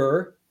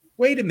 Denver.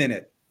 Wait a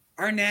minute.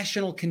 Our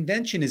national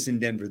convention is in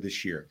Denver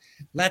this year.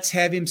 Let's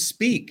have him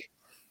speak.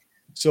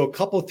 So a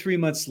couple, 3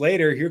 months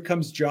later, here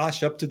comes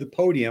Josh up to the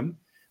podium,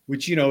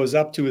 which, is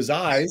up to his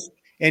eyes,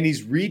 and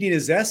he's reading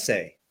his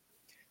essay.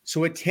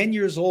 So at 10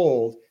 years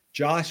old,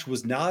 Josh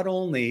was not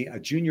only a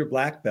junior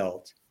black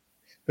belt,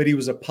 but he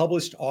was a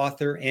published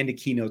author and a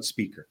keynote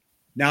speaker.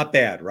 Not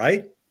bad,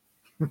 right?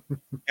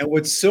 And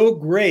what's so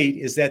great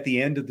is that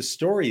the end of the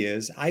story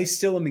is I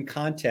still am in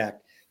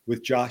contact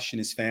with Josh and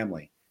his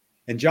family.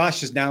 And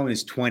Josh is now in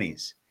his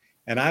 20s.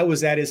 And I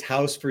was at his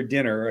house for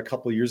dinner a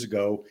couple of years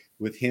ago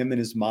with him and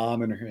his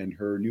mom and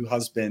her new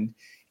husband.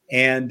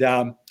 And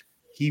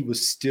he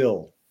was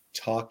still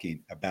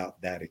talking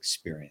about that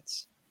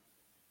experience.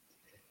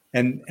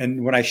 And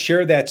when I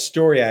share that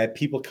story, I have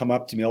people come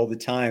up to me all the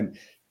time,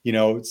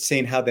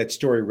 saying how that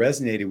story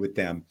resonated with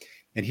them.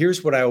 And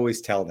here's what I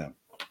always tell them.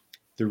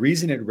 The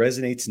reason it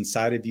resonates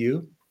inside of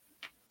you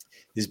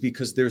is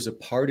because there's a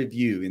part of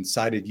you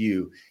inside of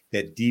you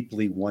that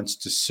deeply wants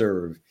to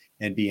serve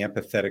and be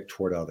empathetic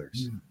toward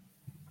others.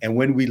 And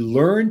when we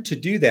learn to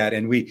do that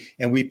and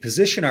we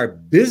position our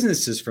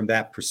businesses from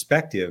that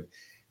perspective,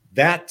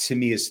 that to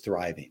me is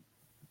thriving.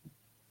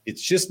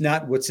 It's just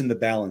not what's in the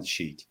balance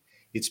sheet.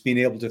 It's being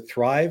able to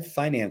thrive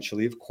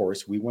financially. Of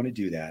course, we want to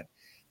do that,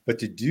 but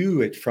to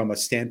do it from a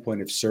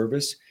standpoint of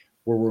service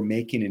where we're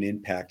making an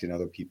impact in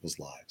other people's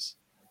lives.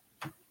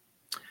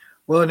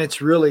 Well, and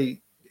it's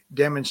really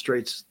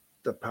demonstrates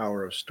the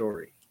power of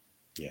story.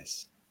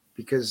 Yes.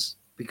 Because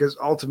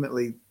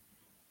ultimately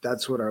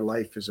that's what our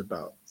life is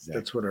about. Exactly.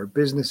 That's what our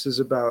business is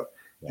about.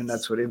 Yes. And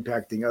that's what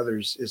impacting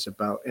others is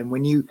about. And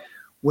when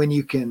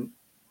you can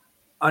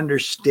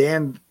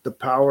understand the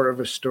power of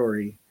a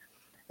story,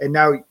 and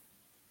now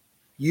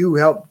you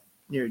help,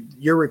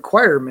 your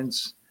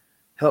requirements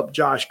help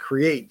Josh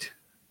create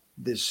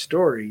this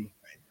story,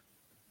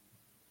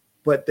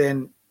 but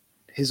then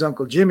his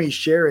Uncle Jimmy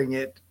sharing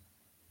it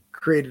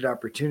created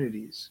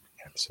opportunities.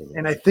 Absolutely.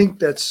 And I think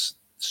that's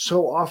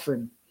so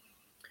often,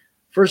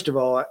 first of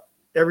all,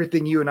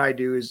 everything you and I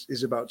do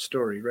is about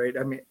story, right?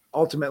 I mean,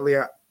 ultimately,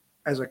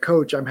 as a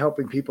coach, I'm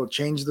helping people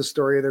change the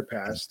story of their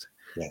past.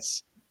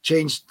 Yes.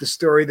 Change the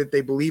story that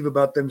they believe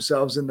about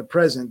themselves in the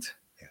present.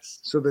 Yes.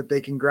 So that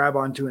they can grab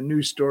onto a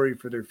new story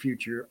for their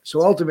future.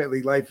 So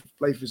ultimately, life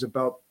is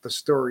about the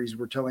stories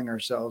we're telling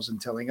ourselves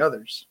and telling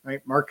others, right?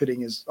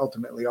 Marketing is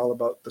ultimately all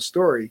about the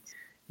story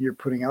you're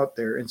putting out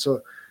there. And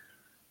so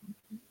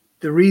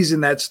the reason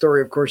that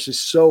story, of course, is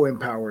so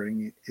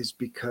empowering is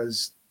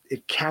because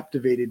it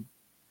captivated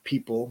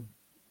people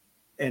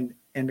and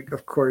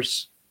of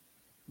course,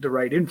 the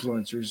right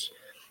influencers.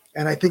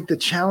 And I think the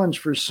challenge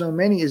for so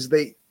many is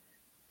they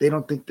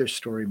don't think their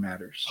story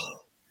matters.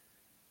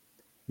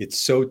 It's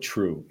so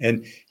true.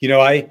 And,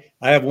 I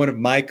have one of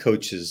my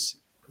coaches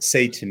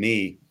say to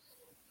me,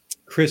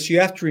 Chris, you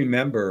have to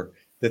remember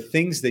the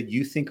things that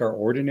you think are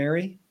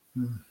ordinary,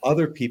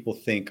 other people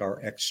think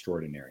are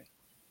extraordinary.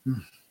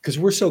 Because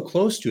we're so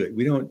close to it.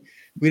 We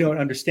don't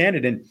understand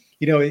it. And,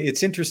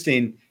 it's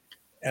interesting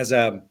as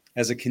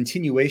a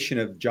continuation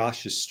of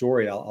Josh's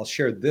story, I'll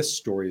share this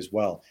story as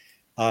well.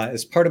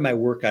 As part of my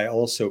work, I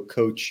also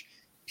coach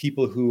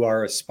people who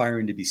are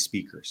aspiring to be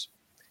speakers.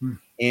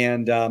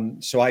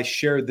 And so I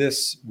share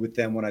this with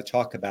them when I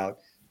talk about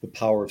the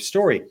power of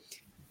story.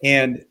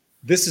 And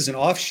this is an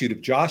offshoot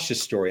of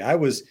Josh's story. I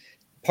was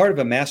part of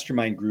a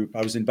mastermind group.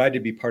 I was invited to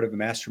be part of a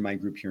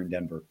mastermind group here in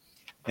Denver.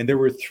 And there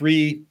were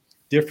 3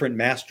 different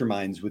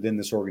masterminds within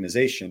this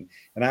organization.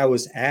 And I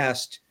was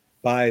asked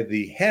by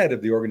the head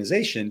of the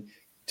organization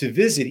to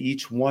visit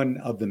each one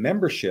of the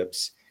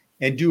memberships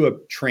and do a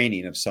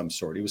training of some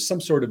sort. It was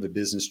some sort of a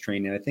business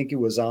training. I think it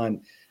was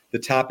on the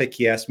topic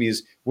he asked me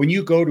is, when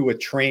you go to a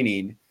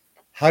training,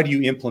 how do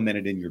you implement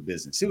it in your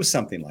business? It was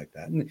something like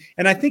that.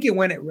 And I think it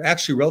went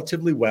actually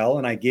relatively well,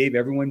 and I gave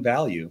everyone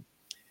value.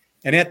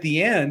 And at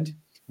the end,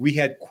 we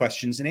had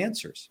questions and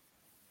answers.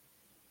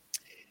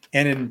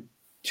 And in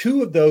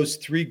 2 of those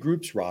 3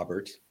 groups,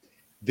 Robert,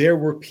 there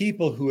were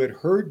people who had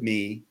heard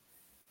me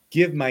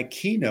give my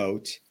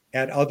keynote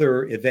at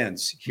other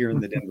events here in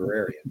the Denver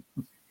area.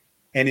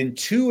 And in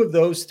 2 of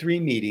those 3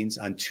 meetings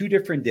on 2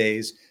 different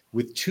days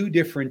with 2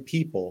 different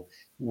people,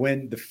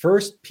 when the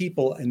first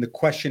people in the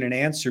question and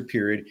answer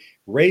period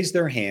raised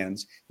their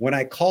hands, when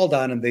I called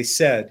on them, they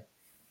said,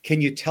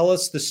 "Can you tell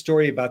us the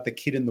story about the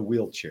kid in the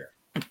wheelchair?"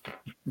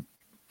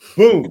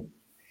 Boom.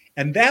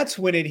 And that's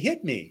when it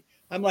hit me.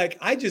 I'm like,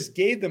 I just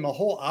gave them a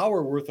whole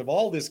hour worth of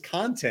all this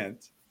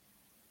content,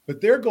 but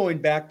they're going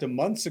back to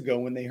months ago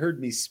when they heard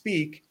me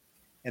speak,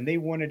 and they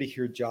wanted to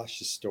hear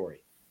Josh's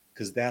story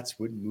because that's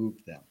what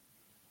moved them.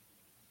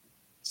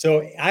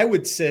 So I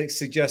would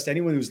suggest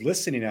anyone who's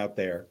listening out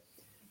there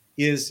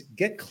is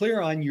get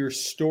clear on your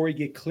story,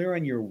 get clear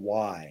on your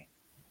why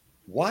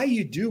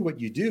you do what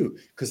you do,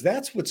 because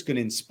that's what's going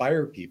to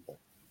inspire people.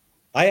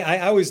 I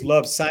always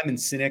love Simon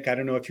Sinek. I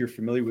don't know if you're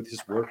familiar with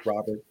his work,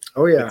 Robert.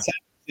 Oh, yeah. But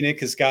Simon Sinek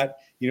has got,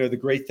 the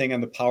great thing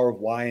on the power of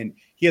why, and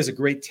he has a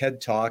great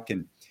TED Talk.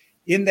 And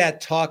in that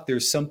talk,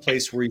 there's some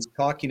place where he's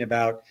talking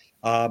about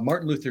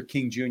Martin Luther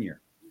King Jr.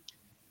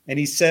 And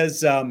he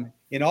says,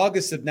 in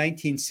August of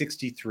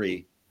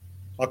 1963,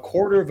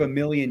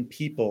 250,000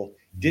 people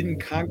didn't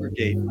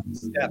congregate on the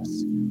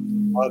steps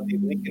of the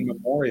Lincoln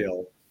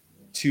Memorial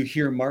to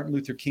hear Martin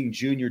Luther King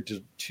Jr.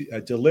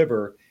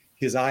 deliver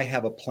his "I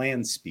Have a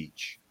Plan"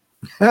 speech.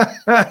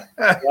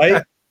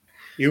 Right?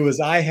 It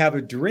was "I have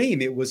a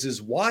dream." It was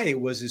his why.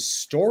 It was his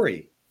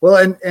story.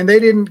 Well, and they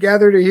didn't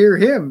gather to hear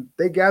him.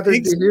 They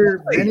gathered to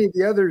hear many of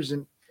the others.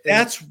 And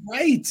that's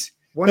right.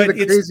 One of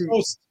the crazy.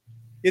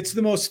 It's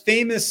the most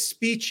famous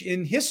speech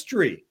in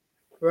history.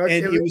 Well,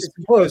 And it was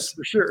it's close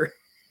for sure.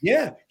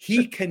 yeah,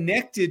 he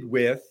connected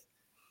with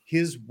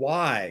his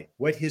why,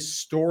 what his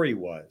story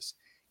was.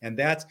 And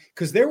that's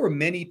because there were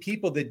many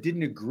people that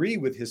didn't agree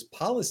with his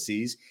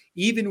policies,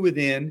 even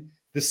within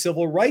the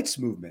civil rights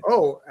movement.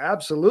 Oh,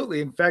 absolutely.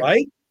 In fact,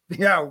 right?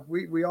 yeah,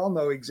 we all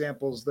know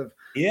examples of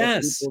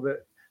Yes, people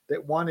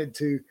that wanted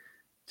to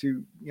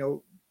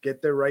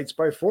get their rights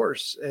by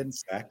force,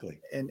 exactly.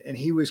 and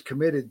he was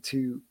committed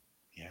to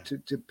Yeah.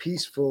 to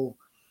peaceful,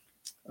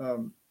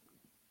 um,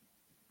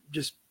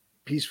 just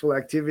peaceful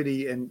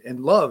activity and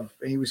love.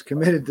 And he was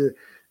committed to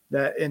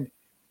that.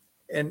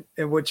 And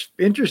what's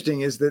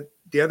interesting is that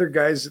the other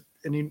guys,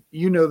 and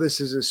you know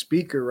this as a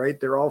speaker, right?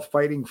 They're all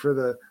fighting for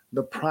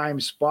the prime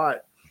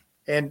spot,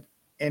 and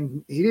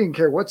he didn't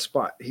care what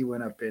spot he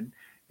went up in,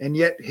 and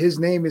yet his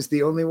name is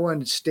the only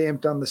one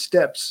stamped on the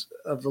steps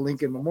of the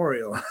Lincoln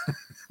Memorial.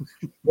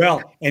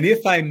 Well, and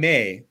if I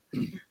may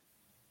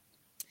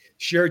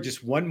share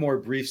just one more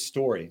brief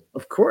story.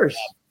 Of course.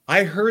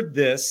 I heard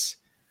this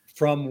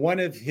from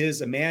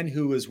a man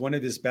who was one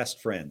of his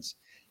best friends.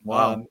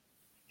 Wow.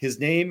 His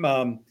name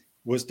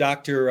was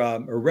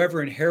or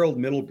Reverend Harold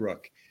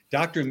Middlebrook.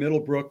 Dr.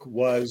 Middlebrook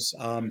was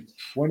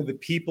one of the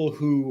people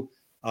who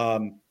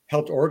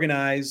helped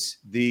organize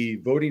the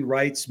voting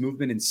rights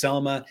movement in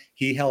Selma.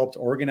 He helped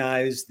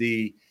organize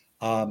the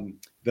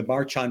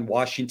March on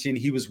Washington.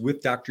 He was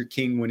with Dr.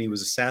 King when he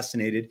was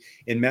assassinated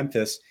in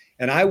Memphis.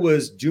 And I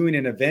was doing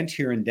an event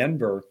here in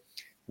Denver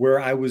where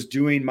I was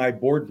doing my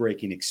board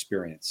breaking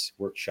experience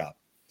workshop.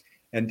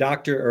 And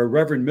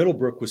Reverend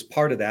Middlebrook was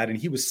part of that. And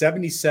he was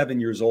 77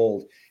 years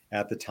old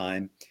at the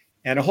time.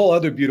 And a whole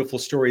other beautiful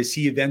story is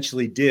he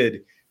eventually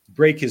did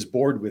break his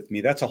board with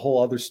me. That's a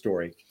whole other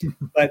story.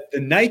 But the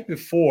night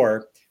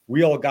before,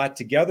 we all got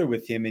together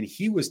with him and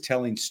he was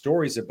telling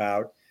stories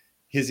about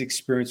his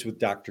experience with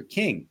Dr.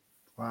 King.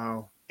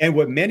 Wow. And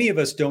what many of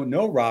us don't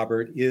know,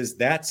 Robert, is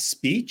that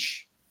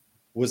speech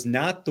was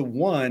not the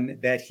one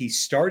that he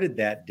started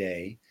that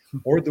day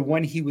or the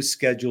one he was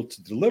scheduled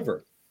to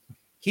deliver.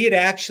 He had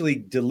actually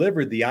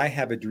delivered the I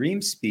Have a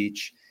Dream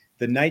speech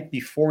the night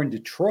before in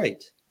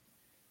Detroit.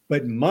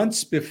 But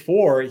months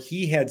before,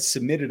 he had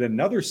submitted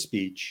another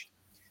speech,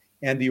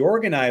 and the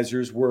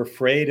organizers were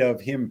afraid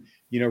of him,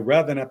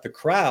 revving up the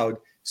crowd.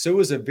 So it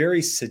was a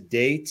very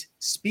sedate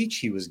speech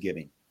he was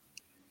giving.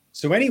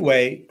 So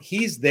anyway,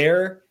 he's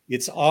there.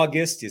 It's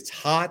August. It's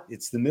hot.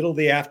 It's the middle of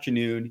the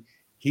afternoon.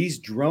 He's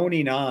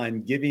droning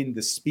on, giving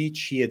the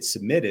speech he had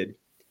submitted.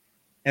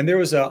 And there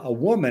was a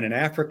woman, an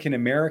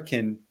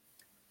African-American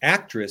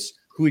actress,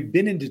 who had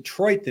been in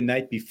Detroit the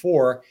night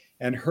before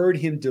and heard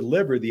him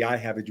deliver the I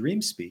Have a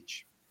Dream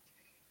speech.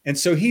 And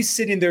so he's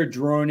sitting there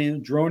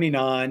droning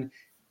on.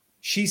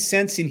 She's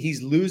sensing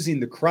he's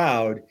losing the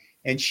crowd,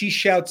 and she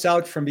shouts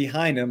out from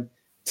behind him,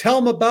 "Tell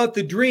him about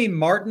the dream,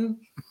 Martin."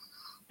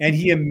 And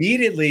he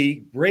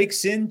immediately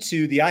breaks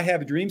into the I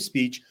Have a Dream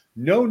speech,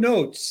 no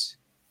notes,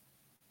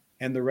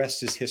 and the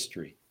rest is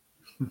history.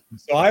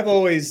 So I've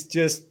always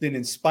just been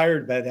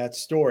inspired by that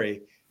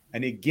story.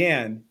 And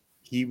again,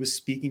 he was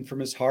speaking from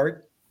his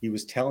heart. He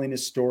was telling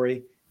his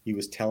story. He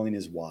was telling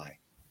his why.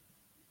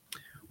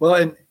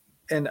 Well,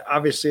 and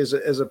obviously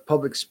as a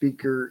public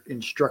speaker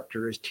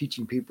instructor, is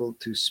teaching people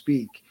to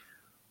speak,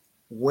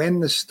 when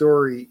the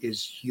story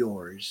is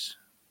yours,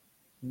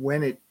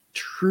 when it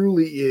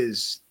truly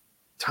is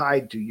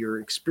tied to your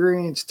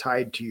experience,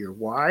 tied to your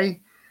why,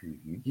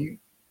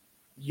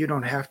 you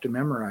don't have to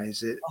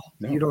memorize it. Oh,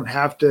 no. You don't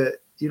have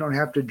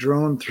to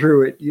drone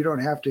through it. You don't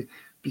have to,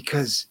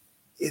 because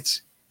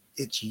it's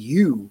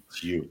you.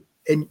 It's you.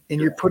 And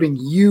you're putting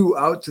you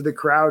out to the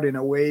crowd in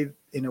a way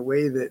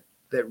that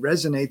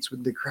resonates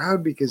with the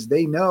crowd, because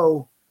they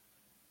know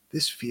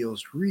this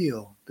feels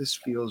real. This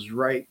feels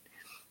right.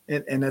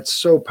 And that's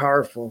so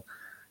powerful.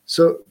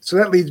 So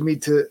that leads me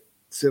to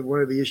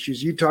one of the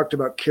issues you talked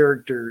about,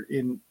 character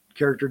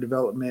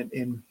development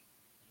in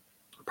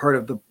part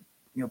of the,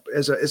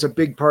 as a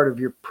big part of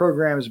your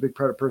program, as a big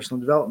part of personal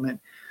development.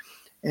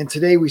 And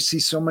today we see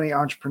so many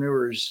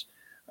entrepreneurs,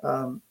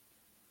 I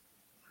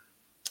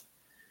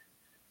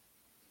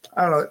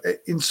don't know,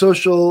 in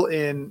social,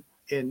 in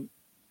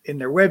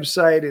their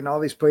website, and all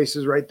these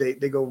places, right?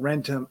 They go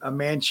rent a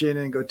mansion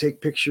and go take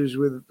pictures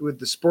with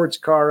the sports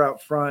car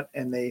out front,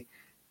 and they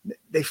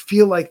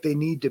feel like they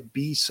need to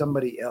be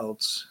somebody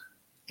else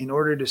in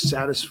order to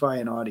satisfy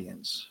an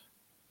audience.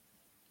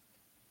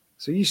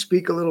 So you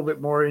speak a little bit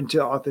more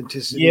into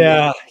authenticity.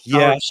 Yeah.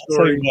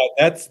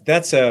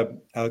 That's a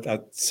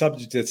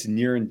subject that's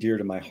near and dear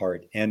to my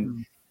heart,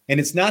 and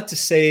it's not to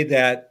say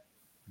that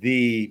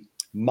the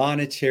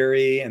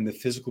monetary and the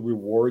physical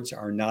rewards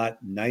are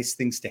not nice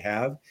things to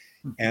have,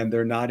 and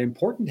they're not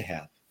important to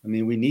have. I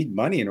mean, we need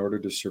money in order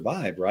to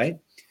survive, right?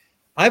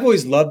 I've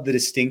always loved the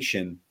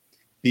distinction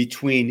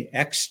between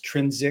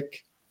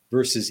extrinsic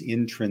versus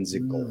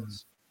intrinsic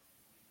goals.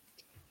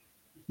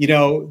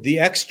 The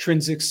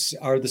extrinsics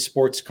are the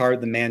sports car,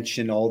 the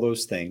mansion, all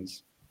those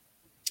things.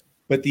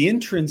 But the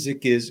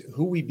intrinsic is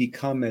who we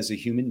become as a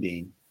human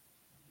being,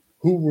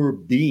 who we're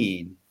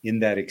being in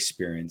that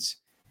experience,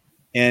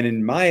 and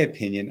in my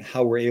opinion,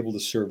 how we're able to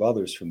serve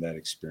others from that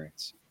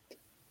experience.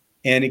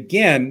 And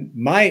again,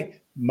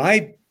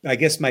 I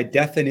guess my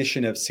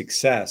definition of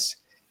success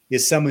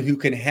is someone who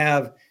can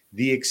have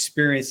the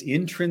experience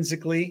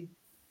intrinsically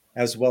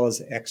as well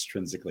as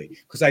extrinsically,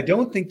 because I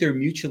don't think they're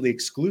mutually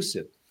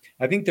exclusive.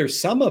 I think there's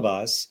some of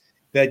us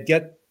that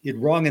get it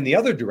wrong in the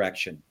other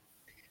direction.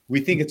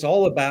 We think it's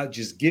all about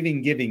just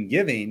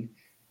giving,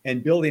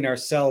 and building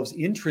ourselves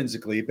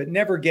intrinsically, but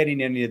never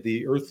getting any of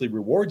the earthly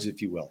rewards,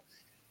 if you will.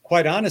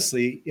 Quite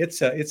honestly,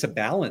 it's a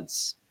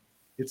balance.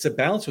 It's a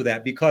balance with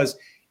that, because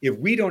if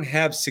we don't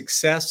have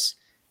success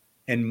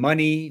and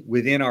money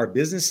within our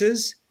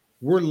businesses,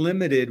 we're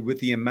limited with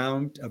the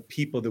amount of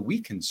people that we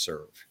can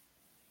serve.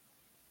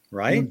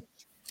 Right? Mm.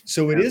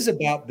 So it is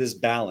about this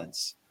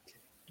balance.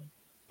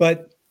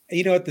 But,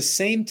 at the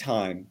same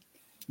time,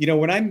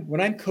 when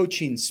I'm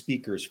coaching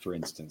speakers, for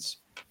instance,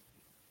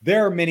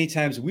 there are many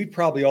times, we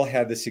probably all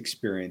have this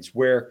experience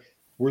where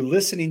we're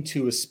listening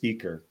to a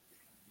speaker.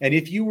 And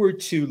if you were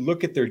to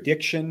look at their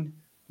diction,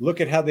 look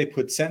at how they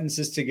put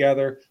sentences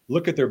together,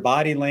 look at their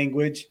body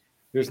language,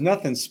 there's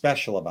nothing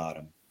special about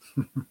them.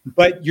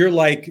 But you're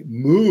like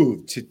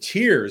moved to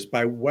tears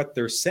by what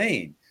they're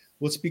saying.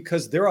 Well, it's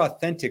because they're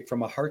authentic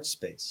from a heart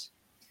space.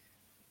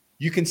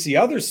 You can see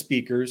other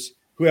speakers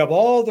who have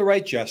all the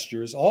right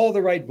gestures, all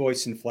the right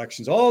voice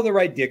inflections, all the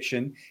right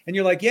diction. And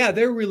you're like, yeah,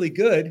 they're really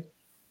good,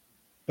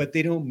 but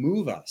they don't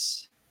move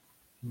us.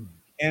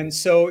 And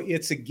so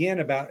it's again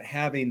about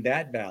having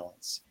that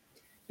balance.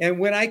 And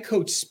when I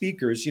coach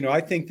speakers,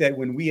 I think that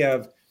when we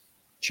have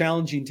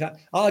challenging time,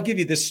 I'll give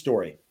you this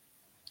story.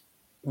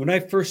 When I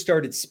first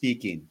started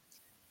speaking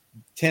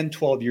 10,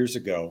 12 years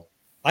ago,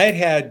 I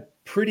had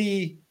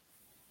pretty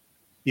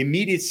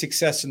immediate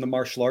success in the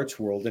martial arts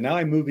world. And now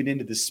I'm moving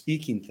into the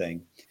speaking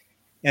thing.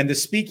 And the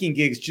speaking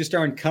gigs just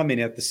aren't coming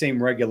at the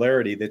same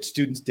regularity that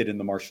students did in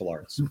the martial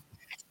arts.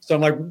 So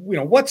I'm like,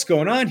 what's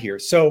going on here?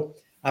 So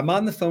I'm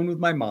on the phone with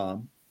my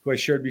mom, who I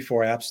shared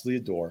before, I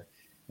absolutely adore.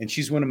 And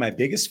she's one of my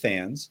biggest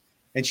fans.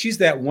 And she's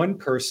that one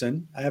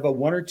person, I have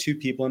one or two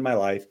people in my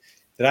life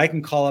that I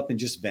can call up and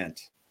just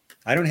vent.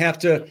 I don't have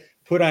to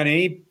put on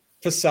any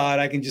facade.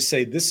 I can just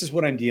say, this is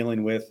what I'm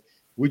dealing with.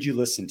 Would you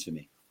listen to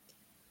me?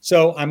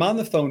 So I'm on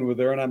the phone with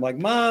her and I'm like,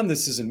 Mom,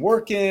 this isn't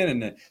working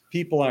and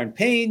people aren't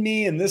paying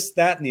me and this,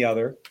 that, and the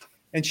other.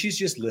 And she's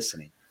just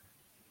listening.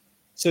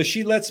 So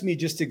she lets me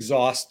just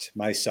exhaust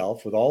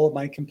myself with all of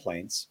my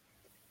complaints.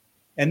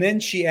 And then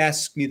she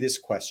asks me this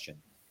question.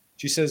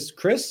 She says,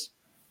 Chris,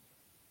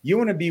 you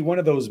want to be one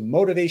of those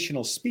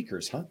motivational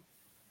speakers, huh?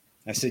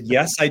 I said,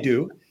 yes, I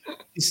do.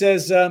 She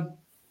says,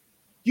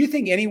 do you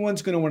think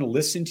anyone's going to want to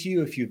listen to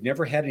you if you've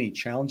never had any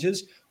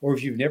challenges, or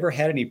if you've never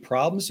had any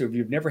problems, or if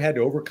you've never had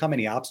to overcome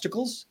any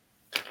obstacles?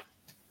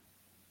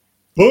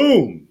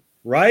 Boom,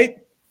 right?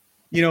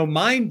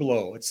 Mind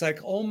blow. It's like,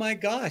 oh my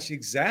gosh,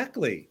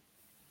 exactly.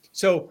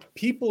 So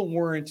people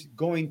weren't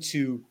going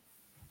to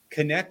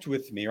connect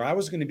with me, or I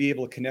was going to be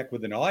able to connect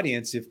with an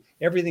audience if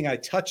everything I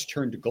touched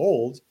turned to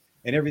gold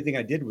and everything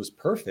I did was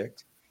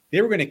perfect.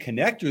 They were going to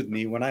connect with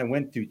me when I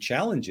went through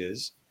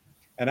challenges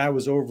and I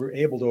was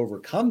able to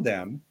overcome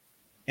them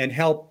and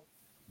help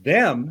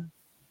them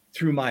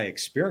through my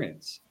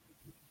experience.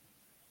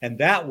 And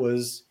that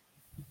was,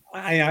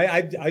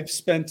 I've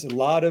spent a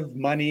lot of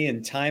money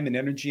and time and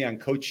energy on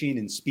coaching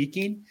and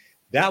speaking.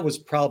 That was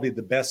probably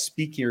the best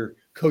speaker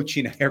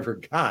coaching I ever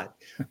got,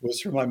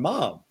 was from my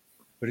mom,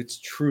 but it's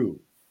true.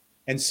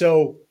 And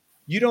so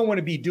you don't want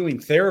to be doing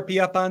therapy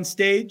up on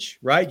stage,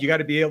 right? You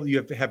have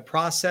to have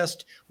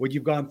processed what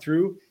you've gone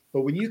through.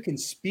 But when you can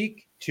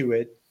speak to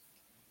it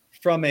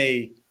from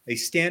a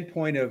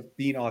standpoint of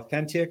being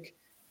authentic,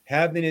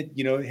 having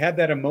it, have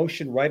that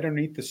emotion right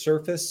underneath the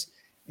surface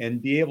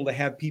and be able to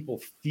have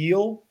people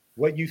feel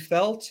what you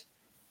felt,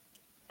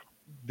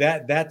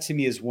 that to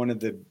me is one of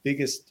the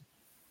biggest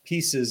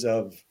pieces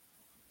of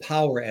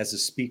power as a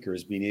speaker,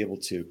 is being able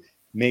to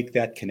make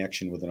that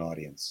connection with an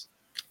audience.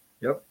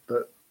 Yep.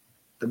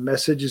 The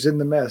message is in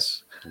the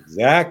mess.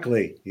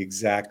 Exactly.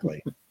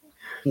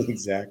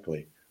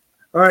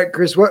 All right,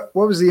 Chris, what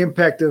was the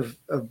impact of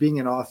being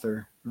an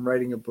author and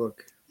writing a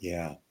book?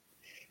 Yeah.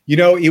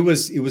 It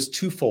was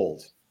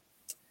twofold.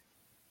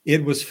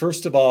 It was,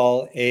 first of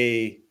all,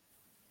 an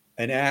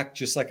act,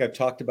 just like I've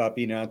talked about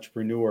being an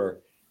entrepreneur,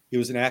 it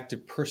was an act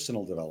of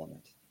personal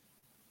development.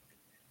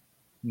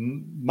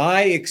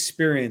 My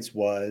experience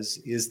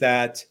is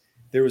that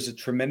there was a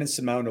tremendous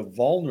amount of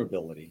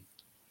vulnerability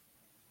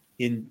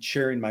in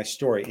sharing my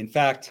story. In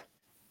fact,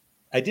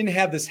 I didn't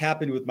have this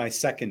happen with my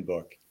second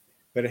book,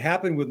 but it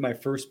happened with my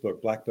first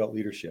book, Black Belt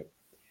Leadership.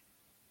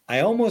 I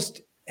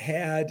almost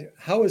had,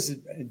 how has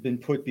it been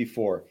put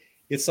before?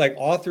 It's like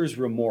author's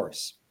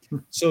remorse.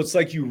 So it's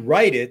like you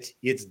write it,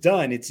 it's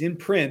done, it's in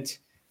print.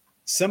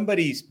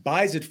 Somebody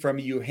buys it from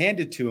you,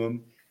 hand it to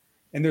them,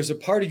 and there's a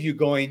part of you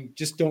going,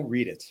 just don't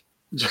read it.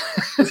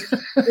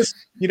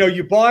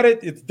 You bought it,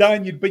 it's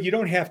done, but you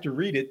don't have to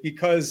read it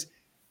because,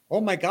 oh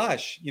my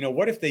gosh,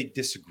 what if they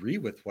disagree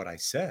with what I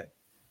said?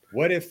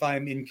 What if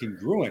I'm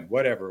incongruent?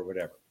 Whatever.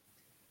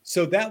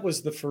 So that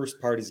was the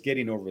first part, is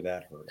getting over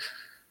that hurdle.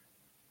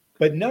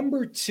 But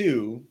number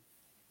two,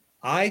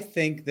 I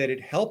think that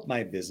it helped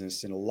my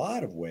business in a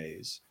lot of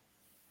ways.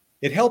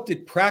 It helped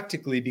it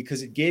practically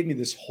because it gave me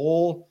this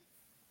whole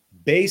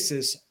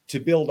basis to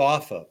build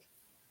off of.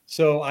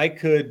 So I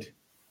could,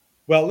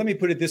 well, let me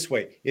put it this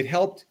way. It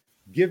helped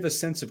give a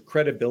sense of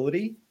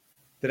credibility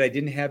that I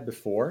didn't have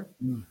before,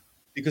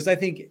 because I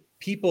think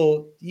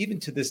people, even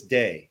to this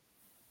day,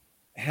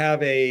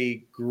 have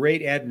a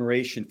great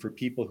admiration for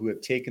people who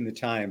have taken the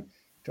time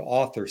to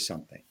author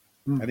something.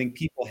 I think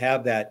people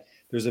have that.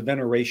 There's a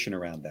veneration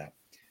around that.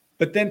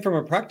 But then from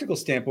a practical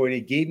standpoint,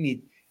 it gave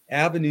me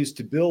avenues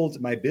to build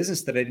my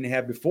business that I didn't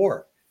have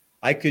before.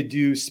 I could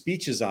do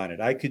speeches on it.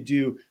 I could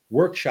do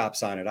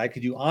workshops on it. I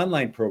could do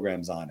online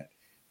programs on it.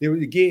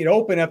 It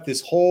opened up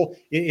this whole,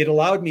 it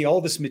allowed me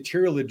all this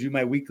material to do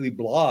my weekly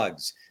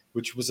blogs,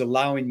 which was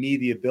allowing me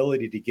the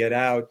ability to get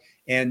out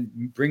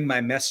and bring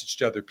my message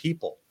to other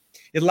people.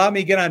 It allowed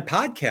me to get on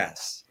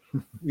podcasts.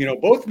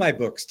 Both my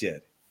books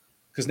did,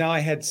 because now I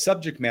had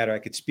subject matter I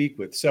could speak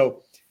with.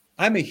 So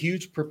I'm a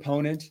huge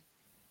proponent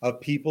of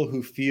people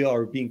who feel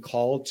are being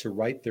called to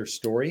write their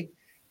story.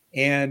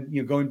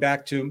 And, going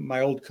back to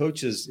my old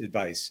coach's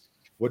advice,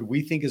 what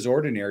we think is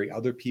ordinary,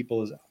 other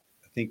people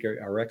think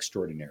are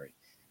extraordinary.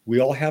 We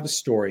all have a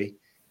story,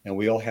 and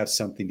we all have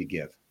something to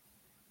give.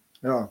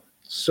 Oh,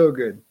 so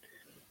good.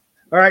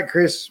 All right,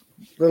 Chris,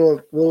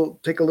 we'll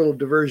take a little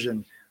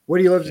diversion. What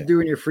do you love to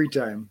do in your free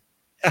time?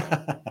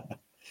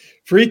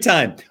 Free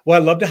time. Well,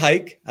 I love to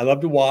hike. I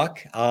love to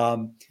walk.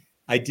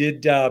 I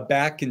did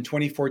back in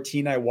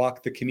 2014, I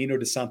walked the Camino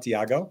de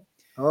Santiago,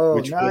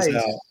 which nice. was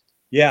a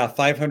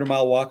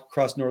 500-mile walk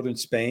across northern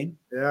Spain.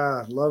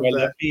 Yeah, love that.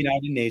 I love being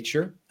out in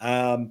nature.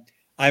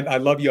 I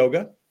love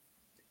yoga.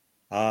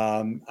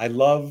 I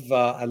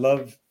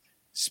love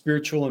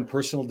spiritual and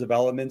personal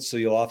development. So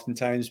you'll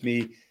oftentimes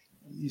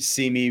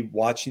see me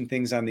watching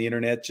things on the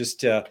internet, just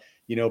to,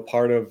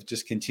 part of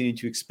just continue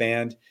to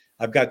expand.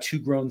 I've got 2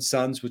 grown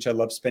sons, which I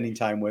love spending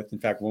time with. In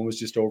fact, one was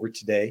just over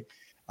today.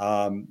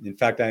 In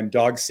fact, I'm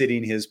dog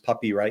sitting his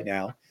puppy right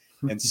now.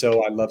 And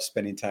so I love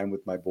spending time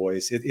with my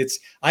boys.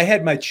 I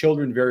had my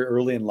children very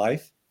early in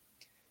life.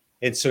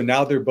 And so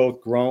now they're both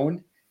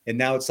grown. And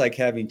now it's like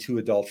having 2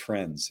 adult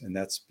friends. And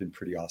that's been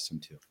pretty awesome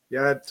too.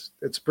 Yeah,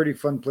 it's a pretty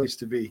fun place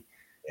to be.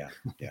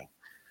 Yeah.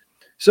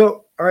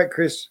 So, all right,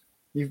 Chris,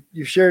 you've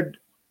shared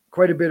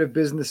quite a bit of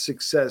business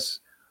success.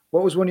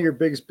 What was one of your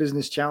biggest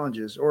business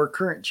challenges or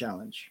current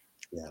challenge?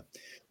 Yeah.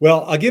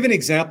 Well, I'll give an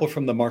example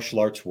from the martial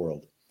arts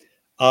world.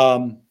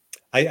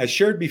 I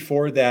shared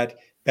before that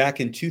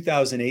back in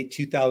 2008,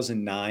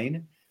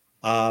 2009,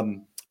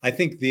 I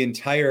think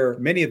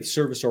many of the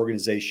service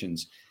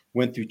organizations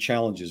went through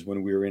challenges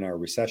when we were in our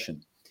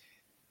recession.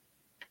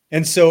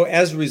 And so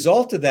as a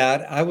result of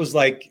that, I was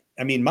like,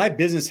 my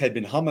business had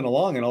been humming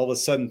along, and all of a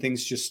sudden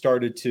things just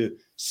started to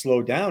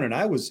slow down. And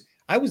I was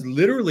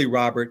literally,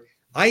 Robert,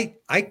 I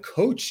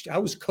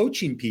was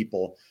coaching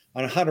people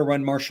on how to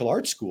run martial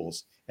arts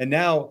schools, and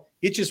now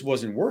it just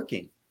wasn't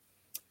working.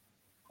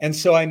 And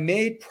so I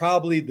made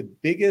probably the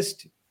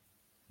biggest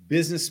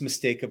business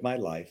mistake of my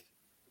life.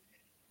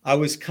 I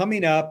was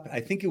coming up,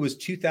 I think it was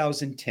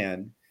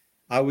 2010.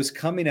 I was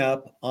coming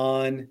up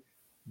on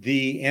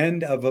the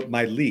end of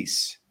my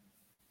lease.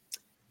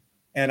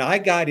 And I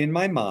got in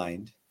my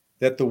mind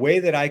that the way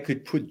that I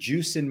could put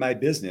juice in my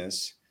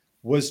business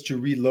was to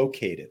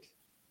relocate it.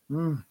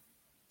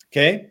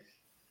 Okay.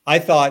 I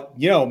thought,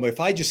 if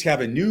I just have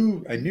a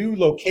new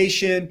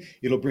location,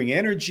 it'll bring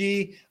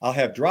energy. I'll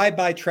have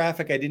drive-by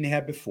traffic I didn't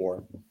have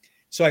before.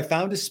 So I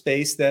found a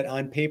space that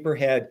on paper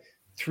had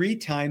 3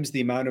 times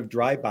the amount of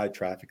drive-by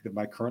traffic of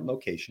my current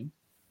location.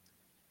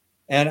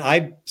 And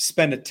I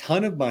spent a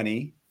ton of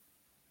money,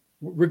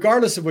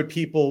 regardless of what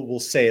people will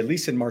say, at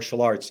least in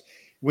martial arts.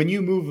 When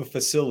you move a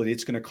facility,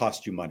 it's going to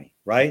cost you money,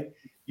 right?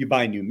 You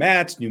buy new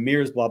mats, new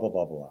mirrors, blah, blah,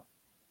 blah, blah.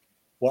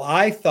 Well,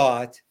 I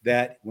thought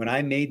that when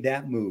I made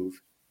that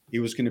move, it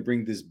was going to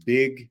bring this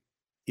big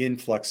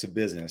influx of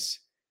business,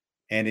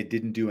 and it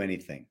didn't do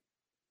anything.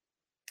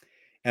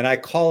 And I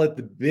call it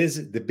the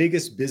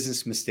biggest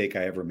business mistake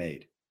I ever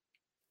made.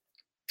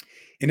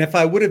 And if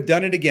I would have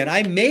done it again,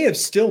 I may have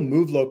still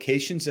moved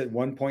locations at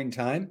one point in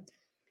time,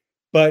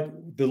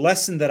 but the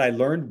lesson that I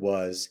learned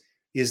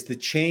is the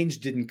change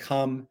didn't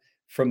come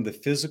from the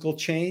physical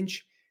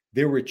change.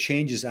 There were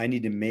changes I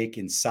need to make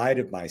inside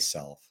of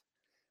myself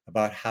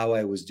about how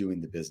I was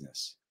doing the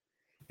business.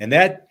 And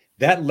that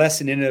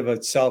lesson in and of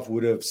itself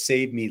would have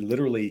saved me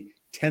literally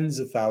tens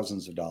of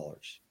thousands of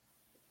dollars.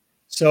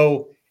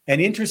 So, and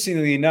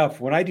interestingly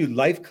enough, when I do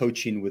life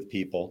coaching with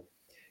people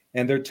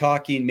and they're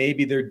talking,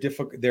 maybe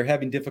they're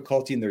having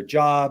difficulty in their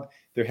job,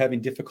 they're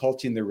having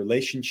difficulty in their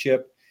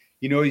relationship.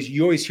 You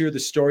always hear the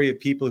story of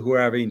people who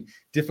are having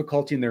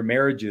difficulty in their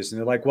marriages. And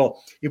they're like,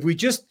 well, if we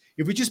just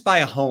buy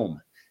a home,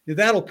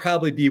 that'll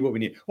probably be what we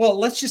need. Well,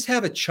 let's just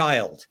have a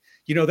child.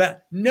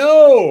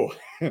 No,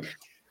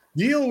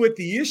 deal with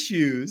the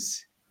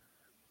issues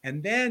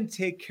and then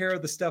take care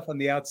of the stuff on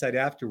the outside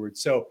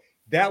afterwards. So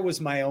that was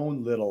my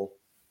own little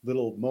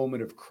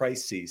moment of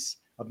crisis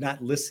of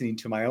not listening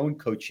to my own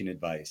coaching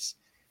advice.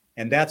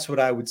 And that's what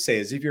I would say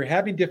is if you're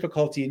having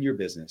difficulty in your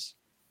business,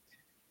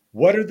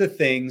 what are the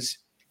things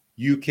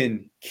you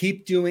can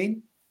keep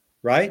doing,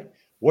 right?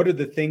 What are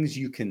the things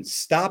you can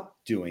stop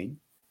doing?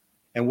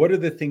 And what are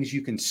the things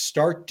you can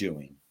start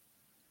doing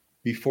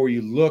before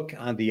you look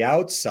on the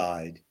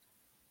outside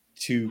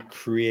to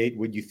create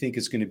what you think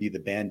is going to be the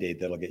Band-Aid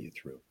that'll get you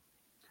through?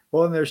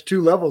 Well, and there's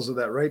two levels of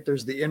that, right?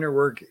 There's the inner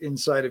work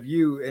inside of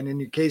you. And in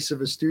the case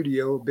of a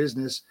studio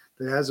business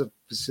that has a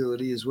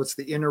facility is what's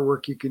the inner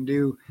work you can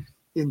do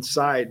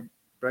inside,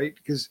 right?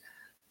 Because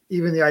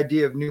even the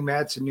idea of new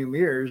mats and new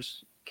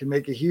mirrors can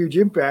make a huge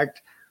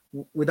impact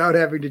without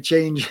having to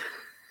change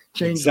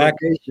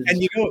exactly. locations.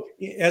 And you know,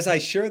 as I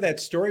share that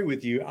story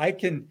with you, I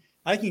can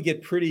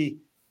get pretty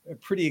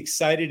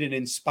excited and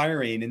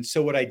inspiring. And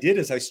so what I did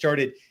is I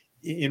started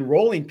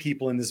enrolling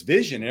people in this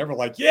vision, and everyone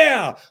like,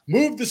 yeah,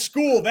 move the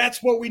school.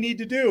 That's what we need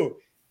to do.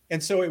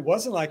 And so it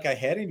wasn't like I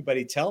had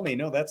anybody tell me,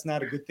 no, that's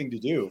not a good thing to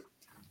do.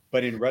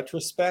 But in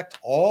retrospect,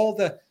 all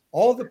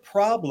the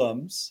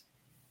problems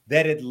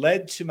that had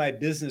led to my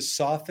business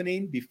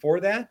softening before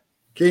that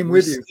came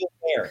with you. Still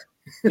there.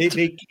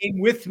 They came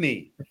with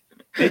me.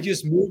 They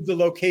just moved the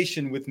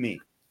location with me.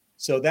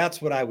 So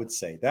that's what I would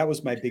say. That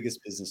was my biggest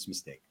business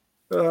mistake.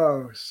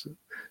 Oh,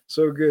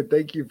 so good.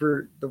 Thank you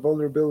for the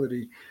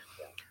vulnerability.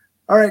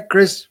 All right,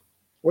 Chris,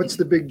 what's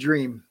the big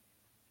dream?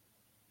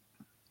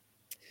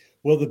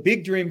 Well, the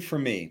big dream for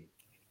me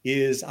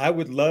is I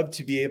would love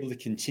to be able to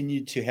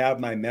continue to have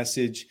my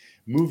message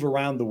move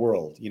around the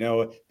world, you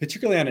know,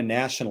 particularly on a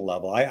national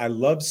level. I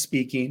love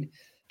speaking.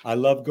 I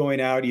love going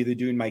out, either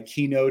doing my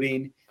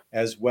keynoting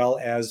as well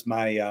as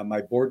my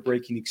my board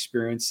breaking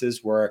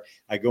experiences where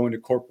I go into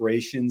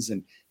corporations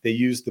and they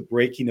use the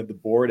breaking of the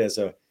board as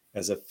a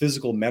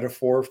physical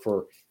metaphor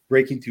for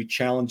breaking through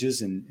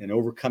challenges and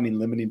overcoming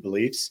limiting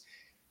beliefs.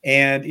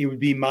 And it would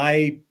be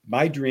my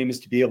dream is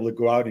to be able to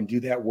go out and do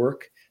that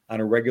work on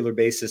a regular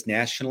basis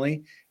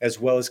nationally, as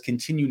well as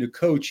continue to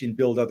coach and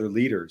build other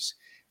leaders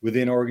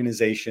within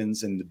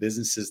organizations and the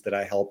businesses that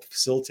I help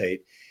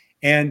facilitate.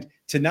 And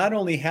to not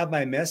only have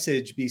my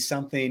message be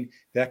something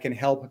that can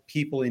help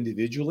people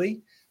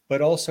individually,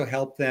 but also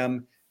help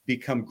them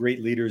become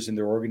great leaders in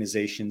their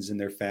organizations, in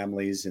their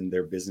families, in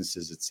their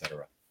businesses, et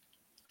cetera.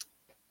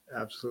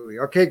 Absolutely.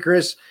 Okay,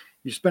 Chris,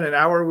 you spent an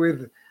hour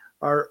with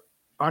our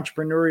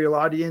entrepreneurial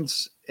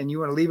audience and you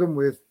want to leave them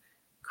with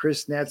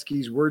Chris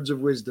Natzke's words of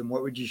wisdom.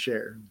 What would you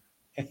share?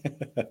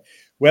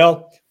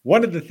 Well,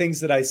 one of the things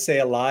that I say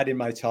a lot in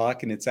my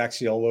talk, and it's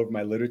actually all over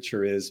my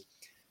literature, is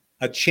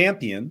a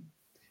champion.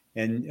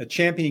 And a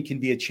champion can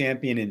be a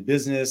champion in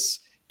business,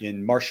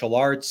 in martial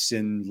arts,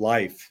 in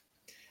life.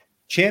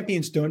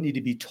 Champions don't need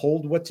to be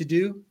told what to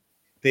do.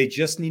 They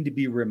just need to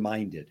be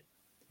reminded.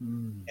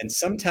 And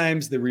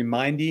sometimes the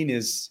reminding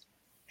is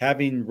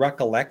having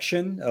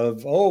recollection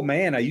of, oh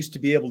man, I used to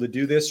be able to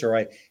do this, or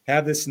I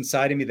have this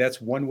inside of me.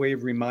 That's one way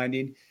of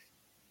reminding,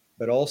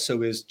 but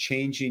also is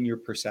changing your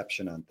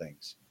perception on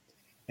things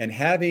and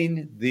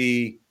having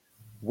the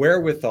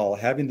wherewithal,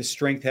 having the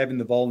strength, having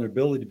the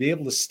vulnerability to be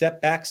able to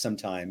step back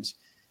sometimes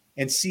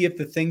and see if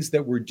the things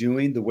that we're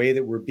doing, the way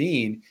that we're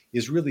being,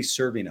 is really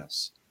serving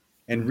us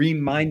and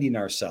reminding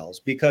ourselves.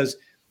 Because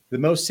the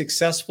most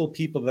successful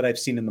people that I've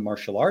seen in the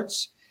martial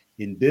arts,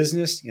 in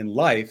business, in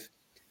life,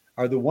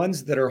 are the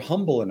ones that are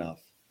humble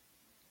enough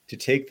to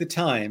take the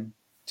time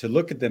to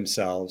look at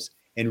themselves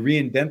and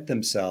reinvent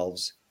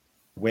themselves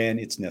when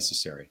it's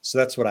necessary. So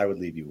that's what I would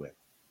leave you with.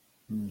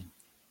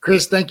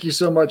 Chris, thank you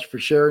so much for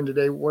sharing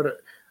today.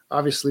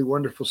 Obviously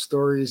wonderful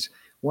stories,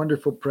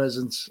 wonderful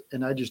presence,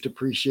 and I just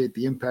appreciate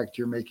the impact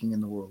you're making in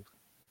the world.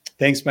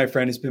 Thanks, my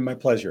friend. It's been my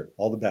pleasure.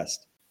 All the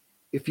best.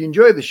 If you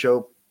enjoyed the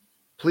show,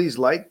 please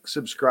like,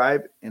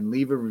 subscribe, and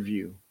leave a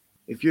review.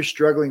 If you're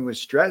struggling with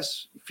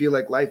stress, feel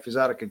like life is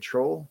out of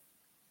control,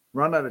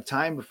 run out of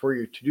time before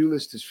your to-do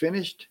list is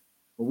finished,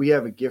 well, we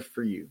have a gift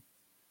for you.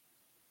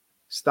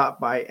 Stop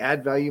by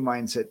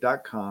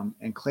addvaluemindset.com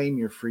and claim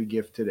your free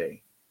gift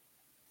today.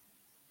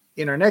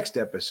 In our next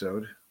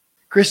episode,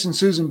 Chris and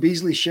Susan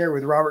Beasley share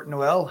with Robert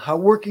Noel how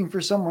working for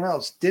someone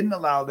else didn't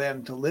allow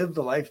them to live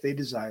the life they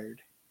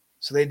desired.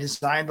 So they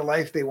designed the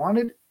life they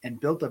wanted and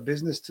built a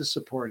business to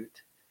support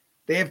it.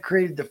 They have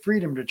created the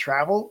freedom to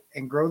travel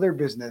and grow their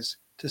business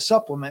to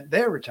supplement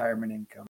their retirement income.